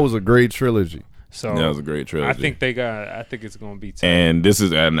 And that was a great trilogy. So that was a great trilogy. I think it's going to be tough. And this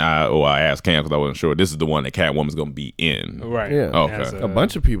is, I asked Cam because I wasn't sure. This is the one that Catwoman's going to be in. Right. Yeah. Okay. A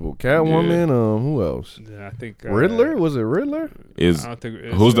bunch of people. Catwoman. Who else? Yeah, I think Riddler. Was it Riddler? Who's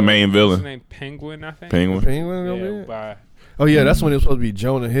the main villain? What's his name? Penguin. I think. Penguin. Oh yeah, that's when it was supposed to be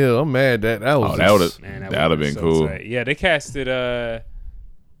Jonah Hill. I'm mad that was. That would have been so cool. Tight. Yeah, they casted.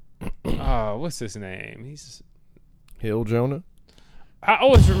 What's his name? He's Hill Jonah. I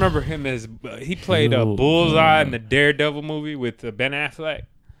always remember him as he played Bullseye in the Daredevil movie with Ben Affleck.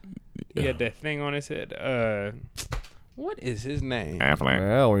 He had that thing on his head. What is his name? Affleck.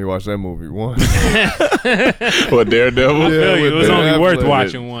 Man, I only watched that movie once. What, Daredevil? I feel you. It was only worth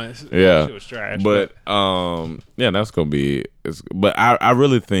watching once. Yeah. It was trash. But that's gonna be. But I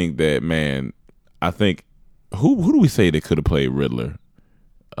really think that, man. I think who do we say that could have played Riddler?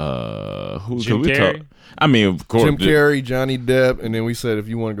 Jim Carrey? I mean, of course, Jim Carrey, Johnny Depp, and then we said if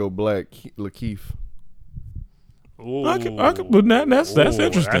you want to go black, Lakeith. I could, but that's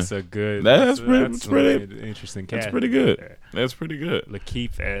interesting. That's a good. That's pretty interesting. That's pretty good. That's pretty good.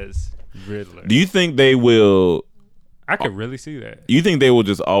 Lakeith as Riddler. Do you think they will? I could really see that. You think they will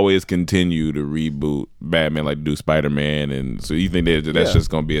just always continue to reboot Batman, like do Spider-Man, and so you think that's just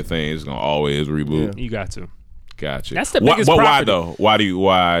going to be a thing? It's going to always reboot. Yeah. You got to. Gotcha. That's the biggest property. Why though? Why do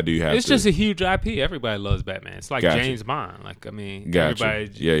you have It's just a huge IP. Everybody loves Batman. It's like James Bond. Like, I mean,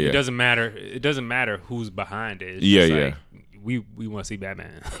 everybody. Yeah. It doesn't matter. It doesn't matter who's behind it. It's just we want to see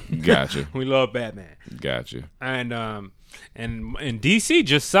Batman. Gotcha. We love Batman. Gotcha. And DC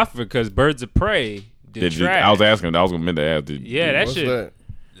just suffered because Birds of Prey did trash. I was asking. I was going to ask. That shit. That?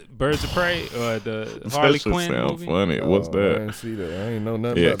 Birds of Prey or the Harley Quinn movie. Funny. What's that? I didn't see that. I ain't know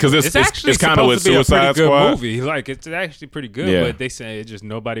nothing. Yeah, because it's actually kind of with Suicide Squad movie. Like it's actually pretty good, but they say it just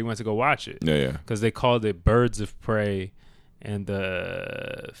nobody wants to go watch it. Yeah. Because they called it Birds of Prey and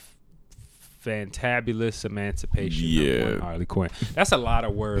the Fantabulous Emancipation of Harley Quinn. That's a lot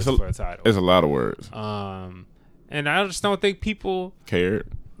of words for a title. It's a lot of words. And I just don't think people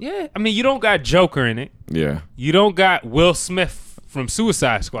cared. Yeah, I mean, you don't got Joker in it. Yeah. You don't got Will Smith from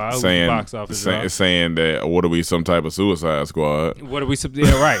Suicide Squad, saying, box office saying that what are we, some type of Suicide Squad? What are we?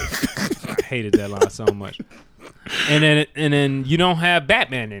 Yeah, right. I hated that line so much. And then you don't have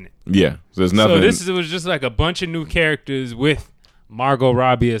Batman in it. Yeah, so there's nothing. So this was just like a bunch of new characters with Margot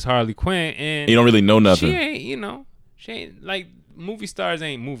Robbie as Harley Quinn, and you don't really know nothing. She ain't like. Movie stars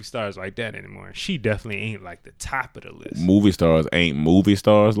ain't movie stars like that anymore. She definitely ain't like the top of the list. Movie stars ain't movie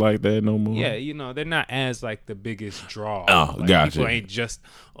stars like that no more. Yeah, they're not as like the biggest draw. Oh, like, gotcha. People ain't just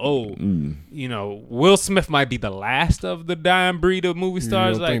Will Smith might be the last of the dying breed of movie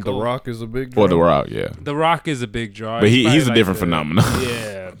stars. You don't think The Rock is a big draw? Well, The Rock, yeah. The Rock is a big draw, but he's a different phenomenon.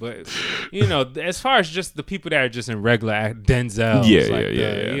 Yeah, but as far as just the people that are just in regular Denzel,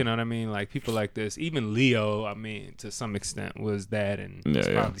 yeah. You know what I mean? Like people like this, even Leo. I mean, to some extent, was that, and it's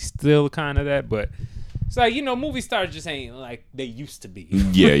probably still kind of that, but. It's like, movie stars just ain't like they used to be.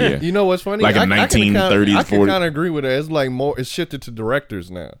 Yeah. You know what's funny? Like in 1930s, I can kind of agree with that. It's like it's shifted to directors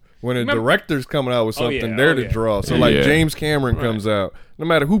now. When a director's coming out with something, they're the draw. So like James Cameron comes out, no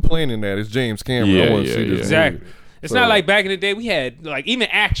matter who playing in that, it's James Cameron. I want to see this exactly. movie. It's not like back in the day we had like even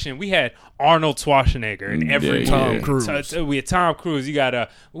action. We had Arnold Schwarzenegger in every Tom Cruise. So we had Tom Cruise. You got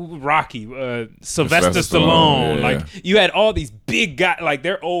Rocky, Sylvester Stallone. Like you had all these big guys. Like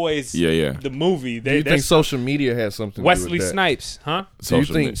they're always the movie. Do you think social media has something Wesley to do with that? Snipes, huh? Do you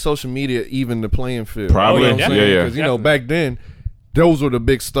think social media even the playing field? Probably. Because back then. Those were the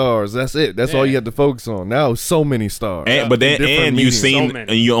big stars. That's it. That's all you had to focus on. Now so many stars. And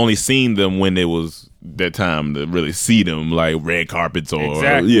you only seen them when it was that time to really see them, like red carpets or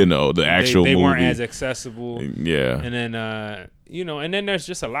the actual movie. They weren't as accessible. Yeah. And then you know, and then there's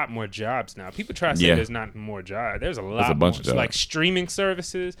just a lot more jobs now. People try to say there's not more jobs. There's a lot bunch more. of jobs. Like streaming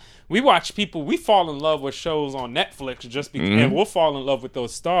services. We watch people. We fall in love with shows on Netflix just because, and we'll fall in love with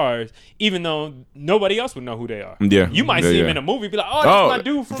those stars, even though nobody else would know who they are. Yeah, you might see him in a movie, be like, "Oh, that's my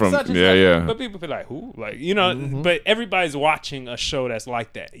dude from such and such." Yeah. But people be like, "Who?" Like, you know. But everybody's watching a show that's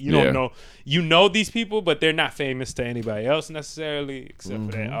like that. You don't know. You know these people, but they're not famous to anybody else necessarily, except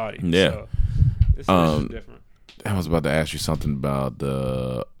for that audience. Yeah. So, this is different. I was about to ask you something about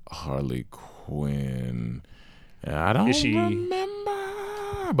the Harley Quinn. I don't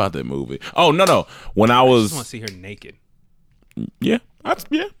remember about that movie. Oh no! When I just want to see her naked. Yeah, I'd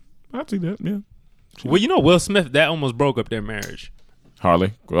see that. Yeah. Well, you know, Will Smith, that almost broke up their marriage.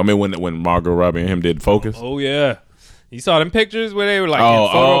 Harley. I mean, when Margot Robbie and him did Focus. Oh yeah. You saw them pictures where they were like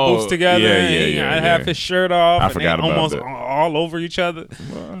in photo booths together. Yeah. I'd have his shirt off. I forgot about almost that. all over each other.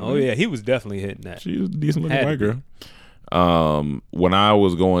 Oh yeah, he was definitely hitting that. She was a decent looking white girl. When I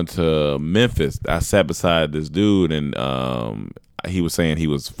was going to Memphis, I sat beside this dude, and he was saying he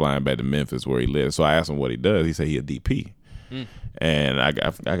was flying back to Memphis where he lives. So I asked him what he does. He said he a DP, and I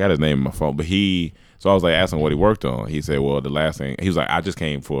got his name on my phone. But so I was like asking what he worked on. He said, well, the last thing he was like, I just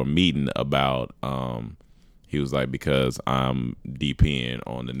came for a meeting about. He was like, because I'm DPing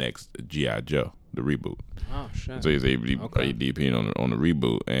on the next G.I. Joe, the reboot. Oh shit! So he said, "Are you DPing on the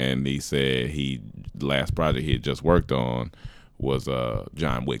reboot?" And he said the last project he had just worked on was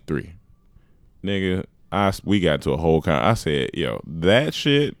John Wick 3. Nigga, we got to a whole I said, "Yo, that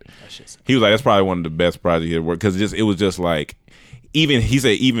shit." He was like, "That's probably one of the best projects he had worked," because it was just like, even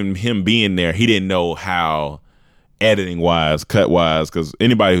him being there, he didn't know how. Editing wise, cut wise, because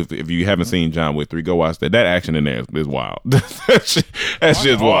anybody, if you haven't seen John Wick 3, go watch that. That action in there is wild. that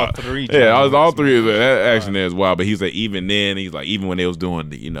shit's wild. All three of that action there is wild. But he's like, even then, he's like, even when they was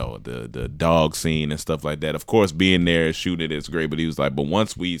doing the dog scene and stuff like that. Of course, being there shooting it is great. But he was like, but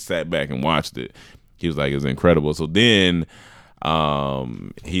once we sat back and watched it, he was like, it was incredible. So then,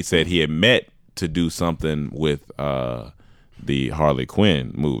 he said he had met to do something with the Harley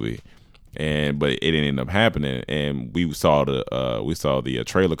Quinn movie. But it didn't end up happening, and we saw the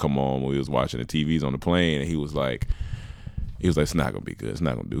trailer come on when we was watching the TVs on the plane, and he was like, it's not gonna be good. It's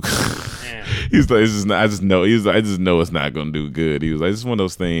not gonna do good. He's like, I just know. He was like, I just know it's not gonna do good. He was like, it's one of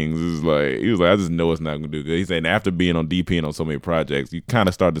those things. He was like, I just know it's not gonna do good. He said, and after being on DPing on so many projects, you kind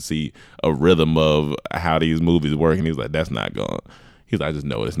of start to see a rhythm of how these movies work, and he was like, that's not gonna. He's like, I just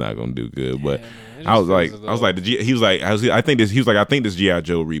know it's not gonna do good. But I was like, I think this G.I.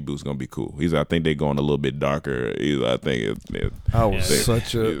 Joe reboot's gonna be cool. He's like, I think they're going a little bit darker. That's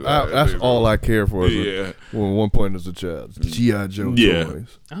all I care for. When one point as a child, G.I. Joe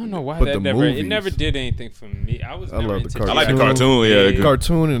toys. I don't know why it never did anything for me. I like the cartoon. The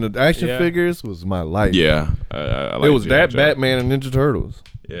cartoon and the action figures was my life. Yeah, it was that Batman and Ninja Turtles.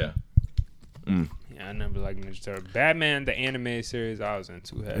 Yeah. I never liked Ninja Turtles. Batman, the anime series, I was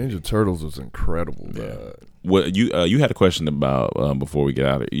into heavy. Ninja Turtles was incredible. Yeah. Well, you had a question about before we get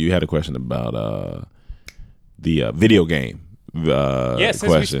out of it. You had a question about the video game. Since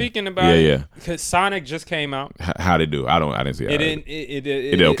we're speaking about it, because Sonic just came out. How'd it do? I didn't see it. It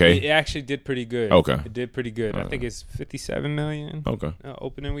did okay. It actually did pretty good. Okay, it did pretty good. I think it's 57 million. Okay,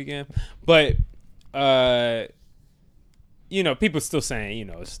 opening weekend, but people still saying,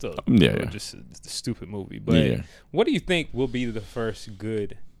 it's still just a stupid movie. But what do you think will be the first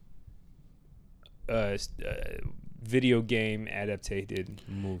good video game adapted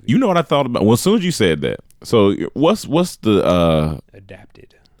movie? You know what I thought about? Well, as soon as you said that, so what's the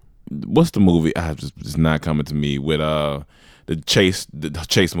adapted? What's the movie? It's not coming to me with the chase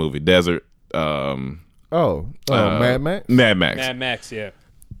movie, Desert. Mad Max. Mad Max. Yeah.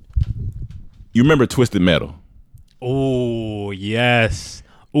 You remember Twisted Metal? Oh, yes.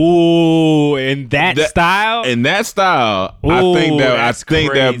 Ooh, in that style? In that style, ooh, I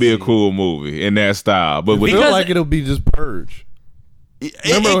think that'd be a cool movie in that style. But I feel like it'll be just Purge.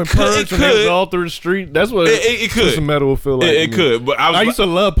 Remember when Purge and it was all through the street? That's what it could. Twisted Metal would feel like. It could. But I used to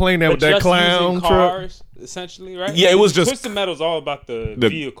love playing that with that clown truck. Essentially, right? Yeah, it was just Twisted Metal's all about the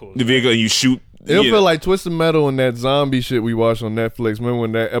vehicles. The vehicle, and you shoot. It'll feel like Twisted Metal and that zombie shit we watched on Netflix. Remember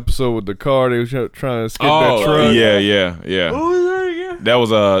when that episode with the car, they were trying to skip that truck? Yeah. Oh, yeah. That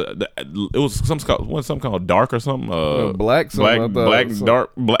was it was something called Dark or something. Black something.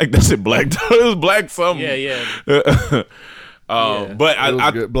 Dark. That's it. Black. It was Black something. Yeah.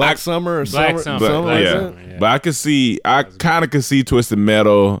 But Black Summer or Black Summer. Yeah. But I kind of could see Twisted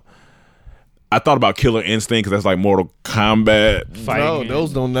Metal. I thought about Killer Instinct because that's like Mortal Kombat. No,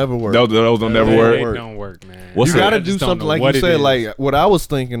 those don't never work. Those don't never work. They don't work, man. You got to do something like you said. Like what I was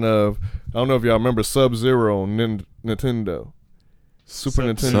thinking of. I don't know if y'all remember Sub-Zero on Nintendo. Super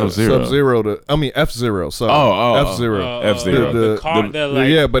Nintendo Sub-Zero. F-Zero. Sorry. F-Zero. F-Zero.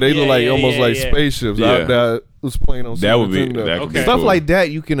 Yeah, but they look like almost like spaceships. Yeah. That was playing on Super Nintendo. That could be Stuff cool. like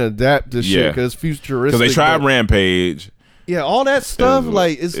that you can adapt to shit because futuristic. Because they tried Rampage. Yeah, all that stuff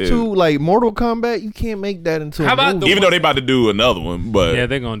it's too like Mortal Kombat. You can't make that into a movie. Even though they about to do another one, but yeah,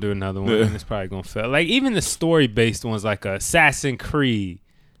 they're gonna do another one, and it's probably gonna fail. Like even the story based ones, like Assassin's Creed,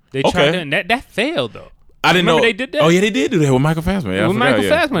 they tried that failed though. I didn't know they did that. Oh yeah, they did do that with Michael Fassbender. Yeah, with Michael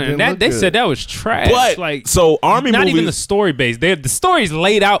Fassbender, and they said that was trash. But like so Army not movies, even the story based. The story's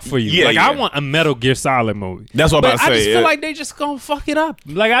laid out for you. Yeah, I want a Metal Gear Solid movie. That's what I'm about to say. I just feel like they just gonna fuck it up.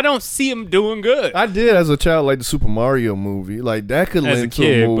 Like I don't see them doing good. I did as a child like the Super Mario movie. Like that could lend to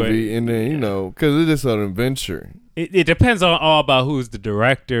a movie, and then because it is an adventure. It depends on all about who's the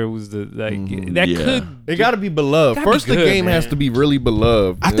director, who's the It got to be beloved. First, the game has to be really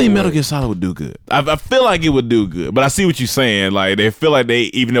beloved. I think Metal Gear Solid would do good. I feel like it would do good, but I see what you're saying. Like they feel like they,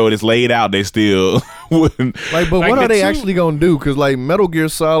 even though it's laid out, they still wouldn't. Like, but what are they actually gonna do? Because like Metal Gear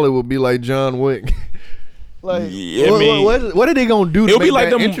Solid would be like John Wick. Like, what are they gonna do? It'll be like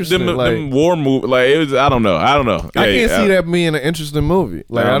them war movie. Like it was, I don't know. I can't see that being an interesting movie.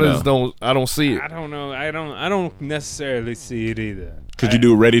 Like I don't see it. I don't know. I don't necessarily see it either. Could you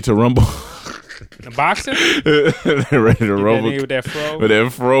do Ready to Rumble? The boxing? Ready to Rumble with that fro? With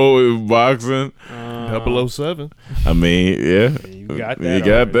that fro with boxing. 007. I mean, yeah. You got that. You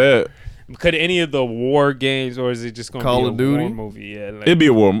got that. Could any of the war games, or is it just going to be a Duty? war movie? Yeah, like, it'd be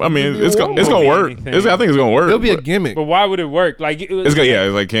a war. I mean, it's gonna work. I think it's gonna work. It'll be a gimmick. But why would it work? Like it's gonna,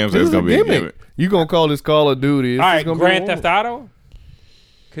 it's like Cam said, it's gonna be a gimmick. You gonna call this Call of Duty? All right, Grand Theft Auto.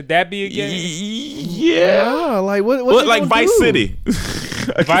 Could that be a game? Yeah, like what like Vice City.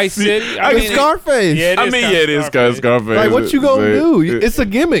 Vice City. I mean, Scarface. Yeah, it is Scarface. Like what you gonna do? It's a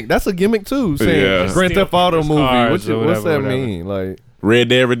gimmick. That's a gimmick too. Saying Grand Theft Auto movie. What's that mean? Like Red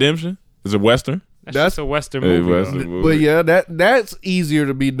Dead Redemption is a Western. That's a Western movie. But yeah, that's easier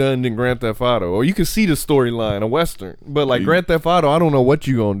to be done than Grand Theft Auto. Or you can see the storyline, a Western. But like Grand Theft Auto, I don't know what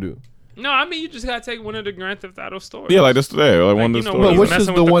you gonna do. No, I mean you just gotta take one of the Grand Theft Auto stories. Yeah, like this today. Like one of the stories. But which is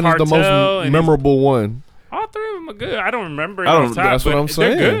the one is the most memorable one? All three of them are good. I don't remember. That's what I'm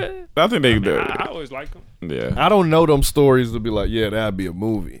saying. They're good. I think they do. I always like them. Yeah. I don't know them stories to be like, yeah, that'd be a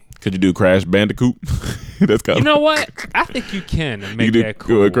movie. Could you do Crash Bandicoot? That's kind of. You know what? I think you can make that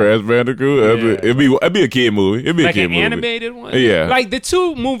cool. Crash Bandicoot. Yeah. It'd be a kid movie. It'd be like a kid an movie. Animated one. Yeah. Like the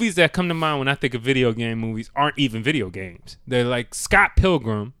two movies that come to mind when I think of video game movies aren't even video games. They're like Scott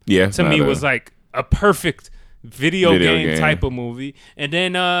Pilgrim. Yeah. To me was like a perfect video game type of movie, and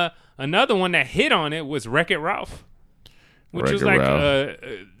then another one that hit on it was Wreck-It Ralph. Which was like a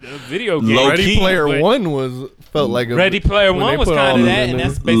video game. Ready Player One felt like a Ready Player One was kind of that, and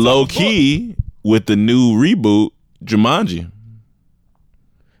that's based low key with the new reboot Jumanji.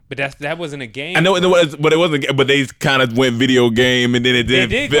 But that wasn't a game. I know it was, but it wasn't. But they kind of went video game, and then it didn't.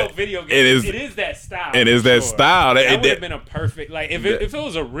 They did go video game. It is that style. It is that style. That would have been a perfect if it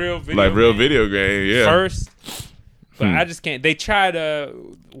was a real video like real video game. Yeah. First, but I just can't. They tried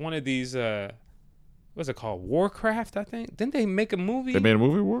one of these. What's it called? Warcraft, I think. Didn't they make a movie? They made a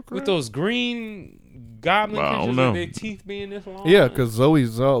movie, Warcraft? With those green goblin creatures with their teeth being this long? Yeah, because Zoe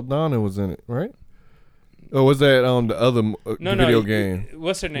Saldana was in it, right? Or was that on the other video game?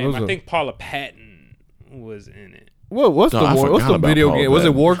 What's her name? I think Paula Patton was in it. What's the video game? Was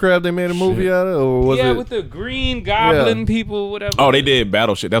it Warcraft they made a movie out of? Or was it with the green goblin people, whatever. Oh, they did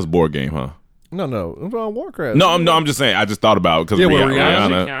Battleship. That's a board game, huh? No, it was on Warcraft. No, I'm just saying. I just thought about it because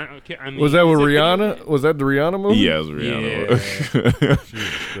Rihanna. Was that with Rihanna? Was that the Rihanna movie? Yeah, it was Rihanna.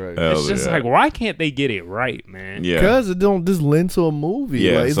 Yeah. It's just like, why can't they get it right, man? Yeah, because it don't just lend to a movie.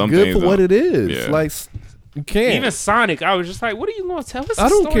 Yeah, like, it's good for what it is. Yeah. Like you can't. Even Sonic, I was just like, what are you going to tell us? I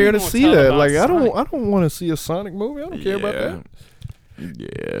don't care to see that. Like I don't want to see a Sonic movie. I don't care about that.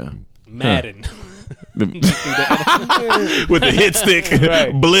 Yeah, Madden. With the hit stick,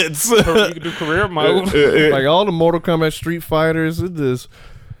 Blitz. You can do career mode. Like all the Mortal Kombat Street Fighters, it just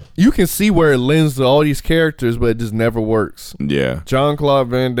you can see where it lends to all these characters, but it just never works. Yeah, Jean-Claude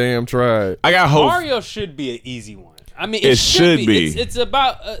Van Damme tried. I got hope. Mario should be an easy one. I mean, it should be. It's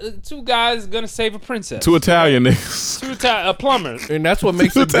about two guys gonna save a princess. Two Italian niggas. A plumber. And that's what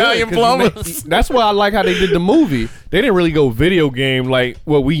makes it Italian good, plumbers. That's why I like how they did the movie. They didn't really go video game like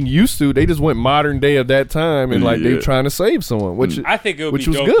what we used to. They just went modern day of that time and like they were trying to save someone. Which I think it would be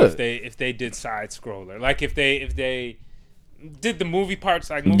dope good if they did side scroller. Like if they did the movie parts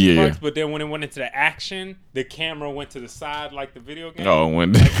parts, but then when it went into the action, the camera went to the side like the video game. Oh,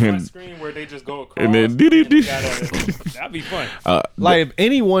 when like screen where they just go across. And then that'd be fun. Like if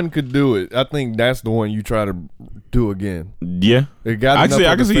anyone could do it, I think that's the one you try to do again. Yeah, it got I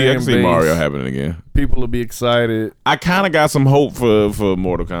can see Mario happening again. People will be excited. I kind of got some hope for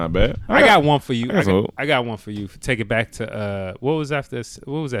Mortal Kombat. I got one for you. I got one for you. Take it back to what was after this?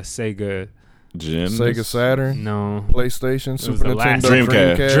 What was that Sega? Sega Saturn? No. PlayStation? Super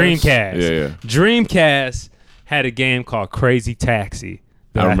Nintendo? Dreamcast. Yeah. Dreamcast had a game called Crazy Taxi.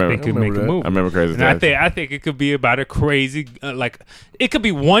 I think could make a movie. I remember Crazy Taxi. I think it could be about a crazy it could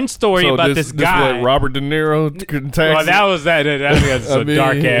be one story about this guy. What, Robert De Niro couldn't taxi? Well, that was a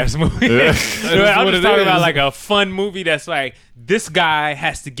dark ass movie. I'm just talking about like a fun movie that's like this guy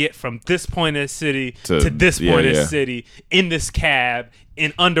has to get from this point of the city to this point of the city in this cab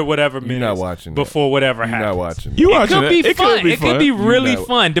in under whatever minutes. You're not watching before whatever happens. You're not watching. It could be fun. It could be really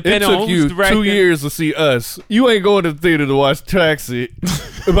fun depending on who's directing. It took you 2 years to see Us. You ain't going to the theater to watch Taxi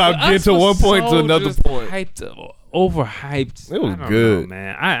about getting to one point to another point. Overhyped. It was good,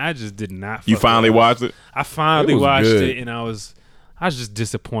 man. I just did not. You finally watched it? I finally watched it, and I was just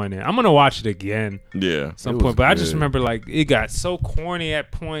disappointed. I'm gonna watch it again. Yeah, at some point. But I just remember like it got so corny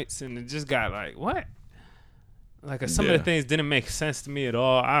at points, and it just got like what? Like some of the things didn't make sense to me at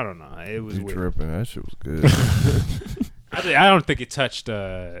all. I don't know. It was weird. Tripping. That shit was good. I don't think it touched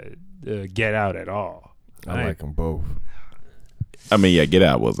Get Out at all. I like them both. I mean, yeah, Get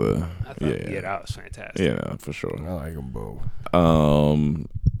Out was Get Out was fantastic. Yeah, for sure. I like them both. All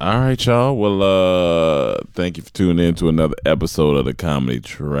right, y'all. Well, thank you for tuning in to another episode of the Comedy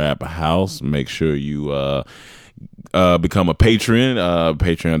Trap House. Make sure you become a patron,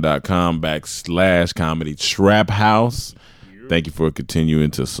 patreon.com/Comedy Trap House. Thank you for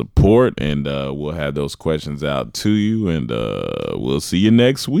continuing to support, and we'll have those questions out to you, and we'll see you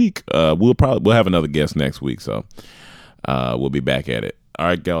next week. We'll have another guest next week, so we'll be back at it. All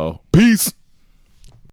right, y'all. Peace.